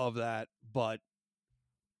I love that. But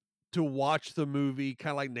to watch the movie,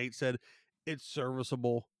 kind of like Nate said, it's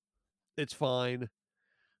serviceable. It's fine.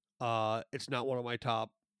 It's not one of my top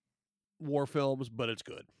war films, but it's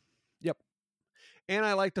good. Yep. And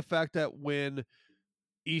I like the fact that when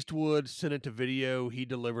Eastwood sent it to video, he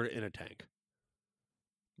delivered it in a tank.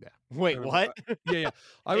 Yeah. Wait, what? Yeah.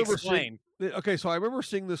 I remember Explain. so I remember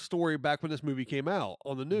seeing this story back when this movie came out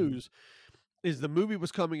on the news. Is the movie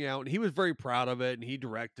was coming out, and he was very proud of it, and he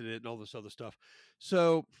directed it and all this other stuff.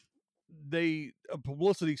 So a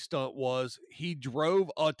publicity stunt was he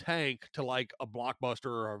drove a tank to like a Blockbuster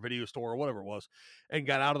or a video store or whatever it was, and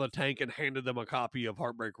got out of the tank and handed them a copy of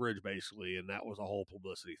Heartbreak Ridge, basically, and that was a whole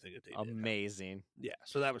publicity thing that they did. Amazing. Yeah,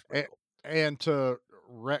 so that was pretty cool. And to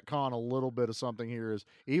retcon a little bit of something here is,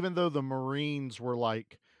 even though the Marines were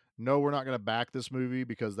like, no, we're not going to back this movie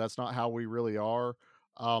because that's not how we really are.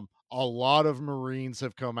 A lot of Marines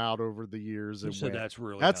have come out over the years and said went, that's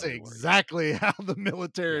really that's how they were." exactly how the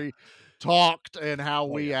military talked and how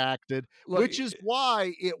we acted, which is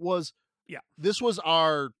why it was. Yeah, this was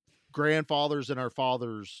our grandfathers and our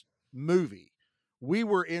fathers' movie. We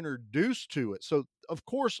were introduced to it, so of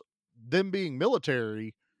course, them being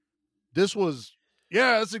military, this was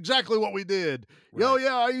that's exactly what we did. Right. Oh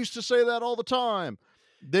yeah, I used to say that all the time.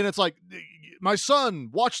 Then it's like, my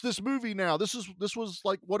son, watch this movie now. This was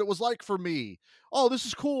like what it was like for me. Oh, this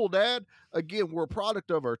is cool, Dad. Again, we're a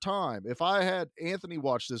product of our time. If I had Anthony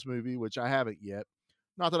watch this movie, which I haven't yet,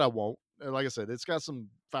 not that I won't. Like I said, it's got some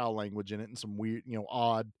foul language in it and some weird,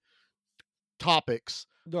 odd topics.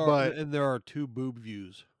 There are 2 boob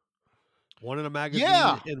views. One in a magazine,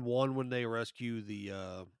 and one when they rescue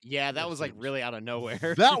the. That was like really out of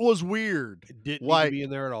nowhere. That was weird. It didn't like, need to be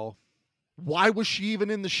in there at all. Why was she even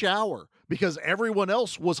in the shower? Because everyone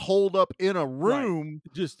else was holed up in a room.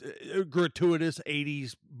 Right. Just a gratuitous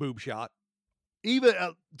 80s boob shot. Even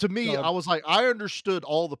to me, I was like, I understood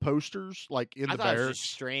all the posters, like in the thought it was barracks.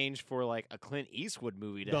 just strange for like a Clint Eastwood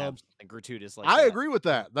movie to have something gratuitous like I that. agree with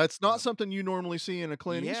that. That's not something you normally see in a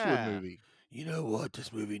Clint Eastwood movie. You know what?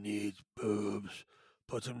 This movie needs boobs.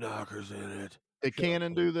 Put some knockers in it. Did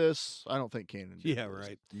Cannon do this? I don't think Cannon did. Yeah, this.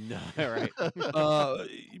 right. No, right. But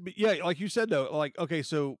yeah, like you said though, like okay,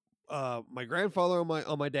 so my grandfather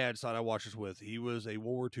on my dad's side I watched this with, he was a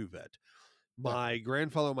World War II vet. My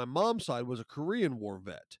grandfather on my mom's side was a Korean War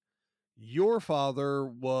vet. Your father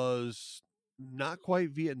was not quite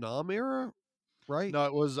Vietnam era, right? No,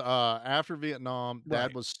 it was after Vietnam. Dad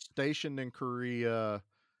Right. was stationed in Korea,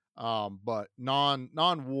 but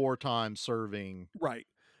non wartime serving. Right.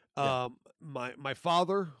 Yeah. My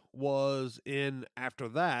father was in after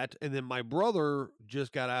that, and then my brother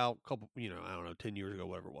just got out a couple, I don't know, 10 years ago,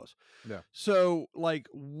 whatever it was. Yeah. So like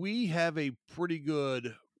we have a pretty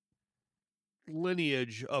good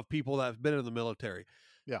lineage of people that have been in the military.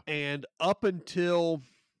 Yeah. And up until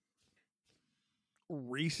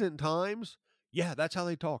recent times, Yeah, that's how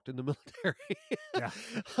they talked in the military. Yeah.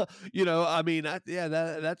 I mean,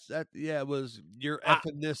 it was you're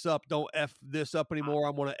effing this up. Don't F this up anymore.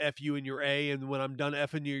 I'm going to F you in your A. And when I'm done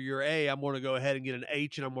effing your A, I'm going to go ahead and get an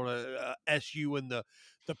H and I'm going to S you in the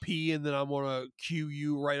P. And then I'm going to Q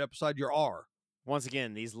you right up beside your R. Once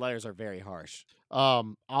again, these letters are very harsh.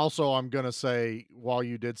 Also, I'm going to say, while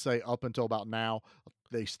you did say up until about now,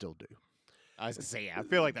 they still do. I was gonna say, yeah, I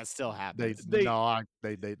feel like that still happens. They do.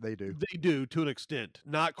 They do to an extent,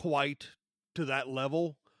 not quite to that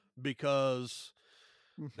level, because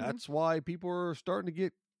that's why people are starting to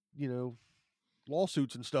get,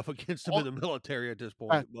 lawsuits and stuff against them in the military at this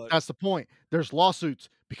point. That's the point. There's lawsuits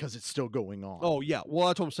because it's still going on. Oh yeah, well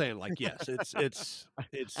that's what I'm saying. Like, yes, it's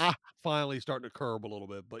finally starting to curb a little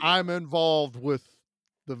bit. But I'm involved with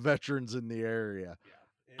the veterans in the area. Yeah.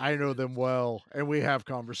 I know them well, and we have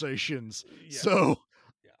conversations. Yeah. So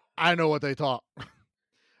I know what they talk.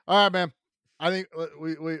 All right, man. I think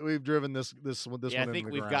we've driven this one. I think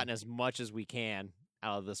we've gotten as much as we can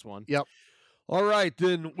out of this one. Yep. All right,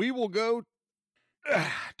 then we will go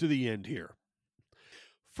to the end here.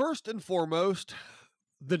 First and foremost,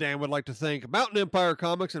 the Dan would like to thank Mountain Empire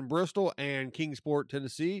Comics in Bristol and Kingsport,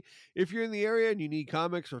 Tennessee. If you're in the area and you need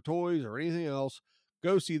comics or toys or anything else,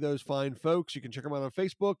 go see those fine folks. You can check them out on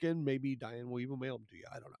Facebook, and maybe Diane will even mail them to you.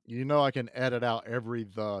 I don't know. You know I can edit out every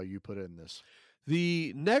 "the" you put in this.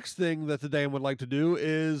 The next thing that the Dan would like to do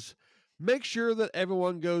is make sure that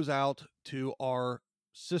everyone goes out to our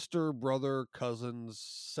sister, brother, cousins,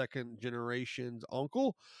 second generation's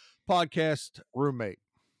uncle podcast. Roommate.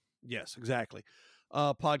 Yes, exactly.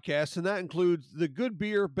 Podcast, and that includes the Good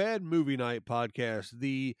Beer, Bad Movie Night podcast,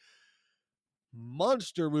 the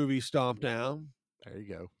Monster Movie Stomp Down. There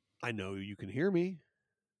you go. I Know You Can Hear Me.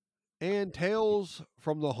 And Tales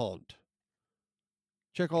from the Haunt.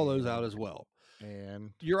 Check all those out as well.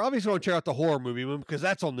 And you're obviously going to check out the horror movie one because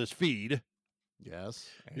that's on this feed. Yes.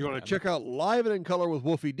 You're going to check out Live and in Color with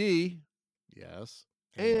Wolfie D. Yes.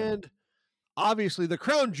 And obviously the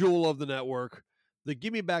crown jewel of the network, the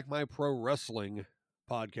Give Me Back My Pro Wrestling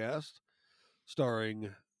podcast,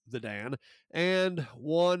 starring the Dan, and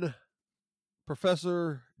one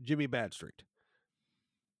Professor Jimmy Badstreet.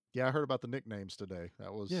 Yeah, I heard about the nicknames today.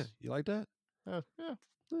 That was you like that? Yeah.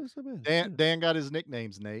 That's not bad. Dan got his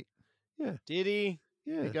nicknames, Nate. Yeah. Did he?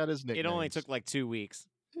 Yeah. He got his nicknames. It only took like 2 weeks.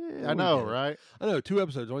 Yeah, I know, right? I know, 2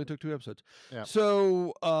 episodes. Only took 2 episodes. Yeah.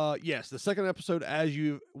 So, yes, the second episode, as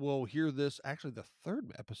you will hear this, actually the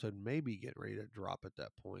third episode may be getting ready to drop at that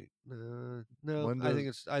point. No,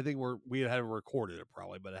 I think we had recorded it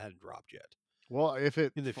probably, but it hadn't dropped yet. Well, if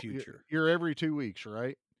it in the future, you're every 2 weeks,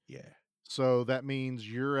 right? Yeah. So that means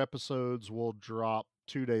your episodes will drop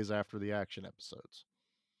 2 days after the action episodes.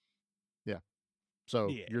 Yeah. So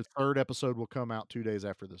your third episode will come out 2 days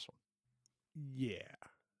after this one. Yeah.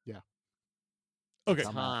 Yeah. Okay.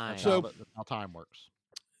 That's how time works.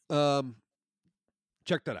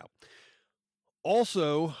 Check that out.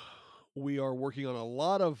 Also, we are working on a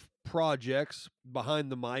lot of projects behind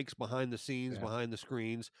the mics, behind the scenes, behind the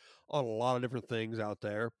screens, on a lot of different things out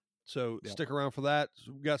there. So stick around for that.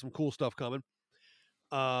 We've got some cool stuff coming.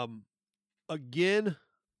 Again,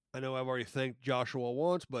 I know I've already thanked Joshua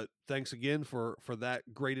once, but thanks again for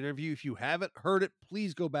that great interview. If you haven't heard it,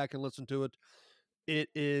 please go back and listen to it. It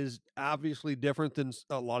is obviously different than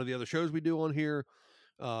a lot of the other shows we do on here.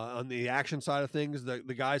 On the action side of things,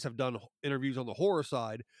 the guys have done interviews on the horror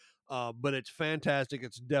side, but it's fantastic.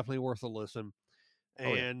 It's definitely worth a listen.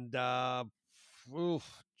 And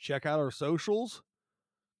check out our socials.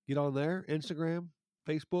 Get on there. Instagram,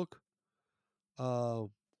 Facebook,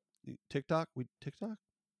 TikTok. TikTok?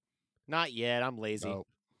 Not yet. I'm lazy. No.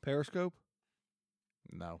 Periscope?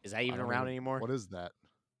 No. Is that even around anymore? What is that?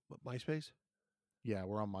 What, MySpace? Yeah,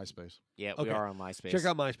 we're on MySpace. Yeah, we are on MySpace. Check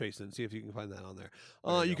out MySpace and see if you can find that on there.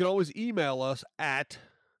 You can always email us at,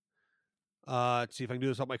 let's see if I can do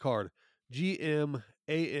this on my card,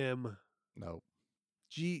 GMAM. No.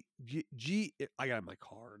 I got it on my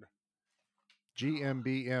card.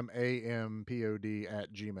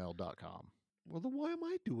 GMBMAMPOD@gmail.com. Well, then why am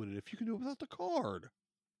I doing it if you can do it without the card?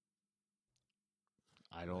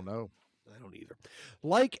 I don't know. I don't either.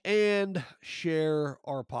 Like and share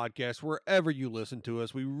our podcast wherever you listen to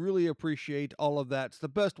us. We really appreciate all of that. It's the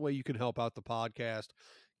best way you can help out the podcast.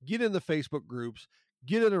 Get in the Facebook groups,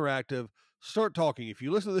 get interactive, start talking. If you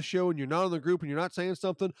listen to the show and you're not in the group and you're not saying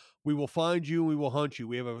something, we will find you and we will hunt you.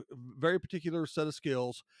 We have a very particular set of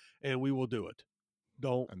skills and we will do it.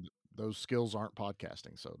 And those skills aren't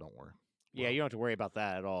podcasting, so don't worry. Yeah, you don't have to worry about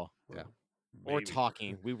that at all. Yeah. Or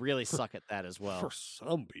talking. We really suck at that as well. For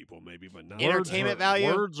some people, maybe, but not. Entertainment value?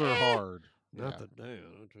 Words are hard. Not the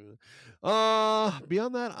damn.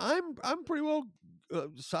 Beyond that, I'm pretty well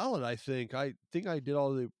solid. I think I did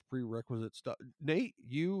all the prerequisite stuff. Nate,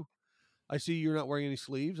 I see you're not wearing any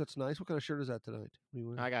sleeves. That's nice. What kind of shirt is that tonight?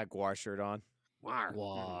 I got a Guar shirt on.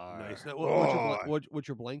 Nice. Now, what's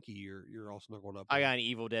your blankie? You're all snuggled up. I got an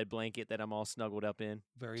Evil Dead blanket that I'm all snuggled up in.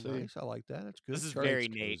 Very nice. I like that. That's good. This is very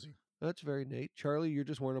Nate. That's very Nate. Charlie, you're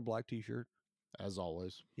just wearing a black t-shirt. As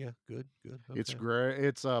always. Yeah, good. Okay. It's gray.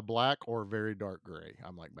 It's black or very dark gray.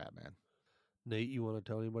 I'm like Batman. Nate, you want to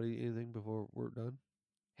tell anybody anything before we're done?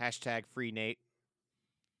 Hashtag free Nate.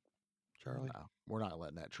 Charlie? No, we're not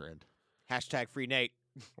letting that trend. Hashtag free Nate.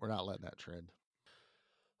 We're not letting that trend.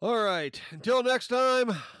 All right. Until next time,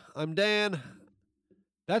 I'm Dan.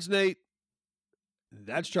 That's Nate.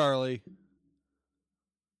 That's Charlie.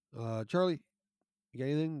 Charlie, you got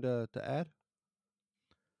anything to add?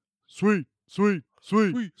 Sweet. I knew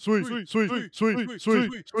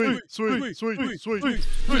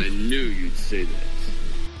you'd say that.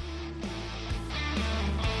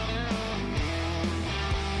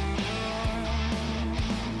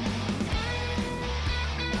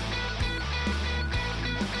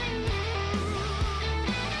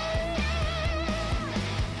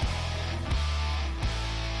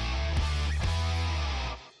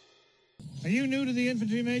 Are you new to the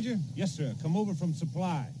infantry, Major? Yes, sir. Come over from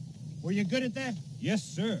supply. Were you good at that? Yes,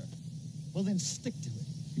 sir. Well, then stick to it,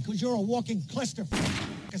 because you're a walking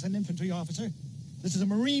clusterfuck as an infantry officer. This is a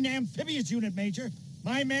Marine amphibious unit, Major.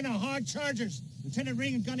 My men are hard chargers. Lieutenant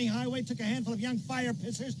Ring and Gunny Highway took a handful of young fire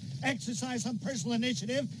pissers, exercised some personal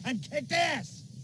initiative, and kicked ass.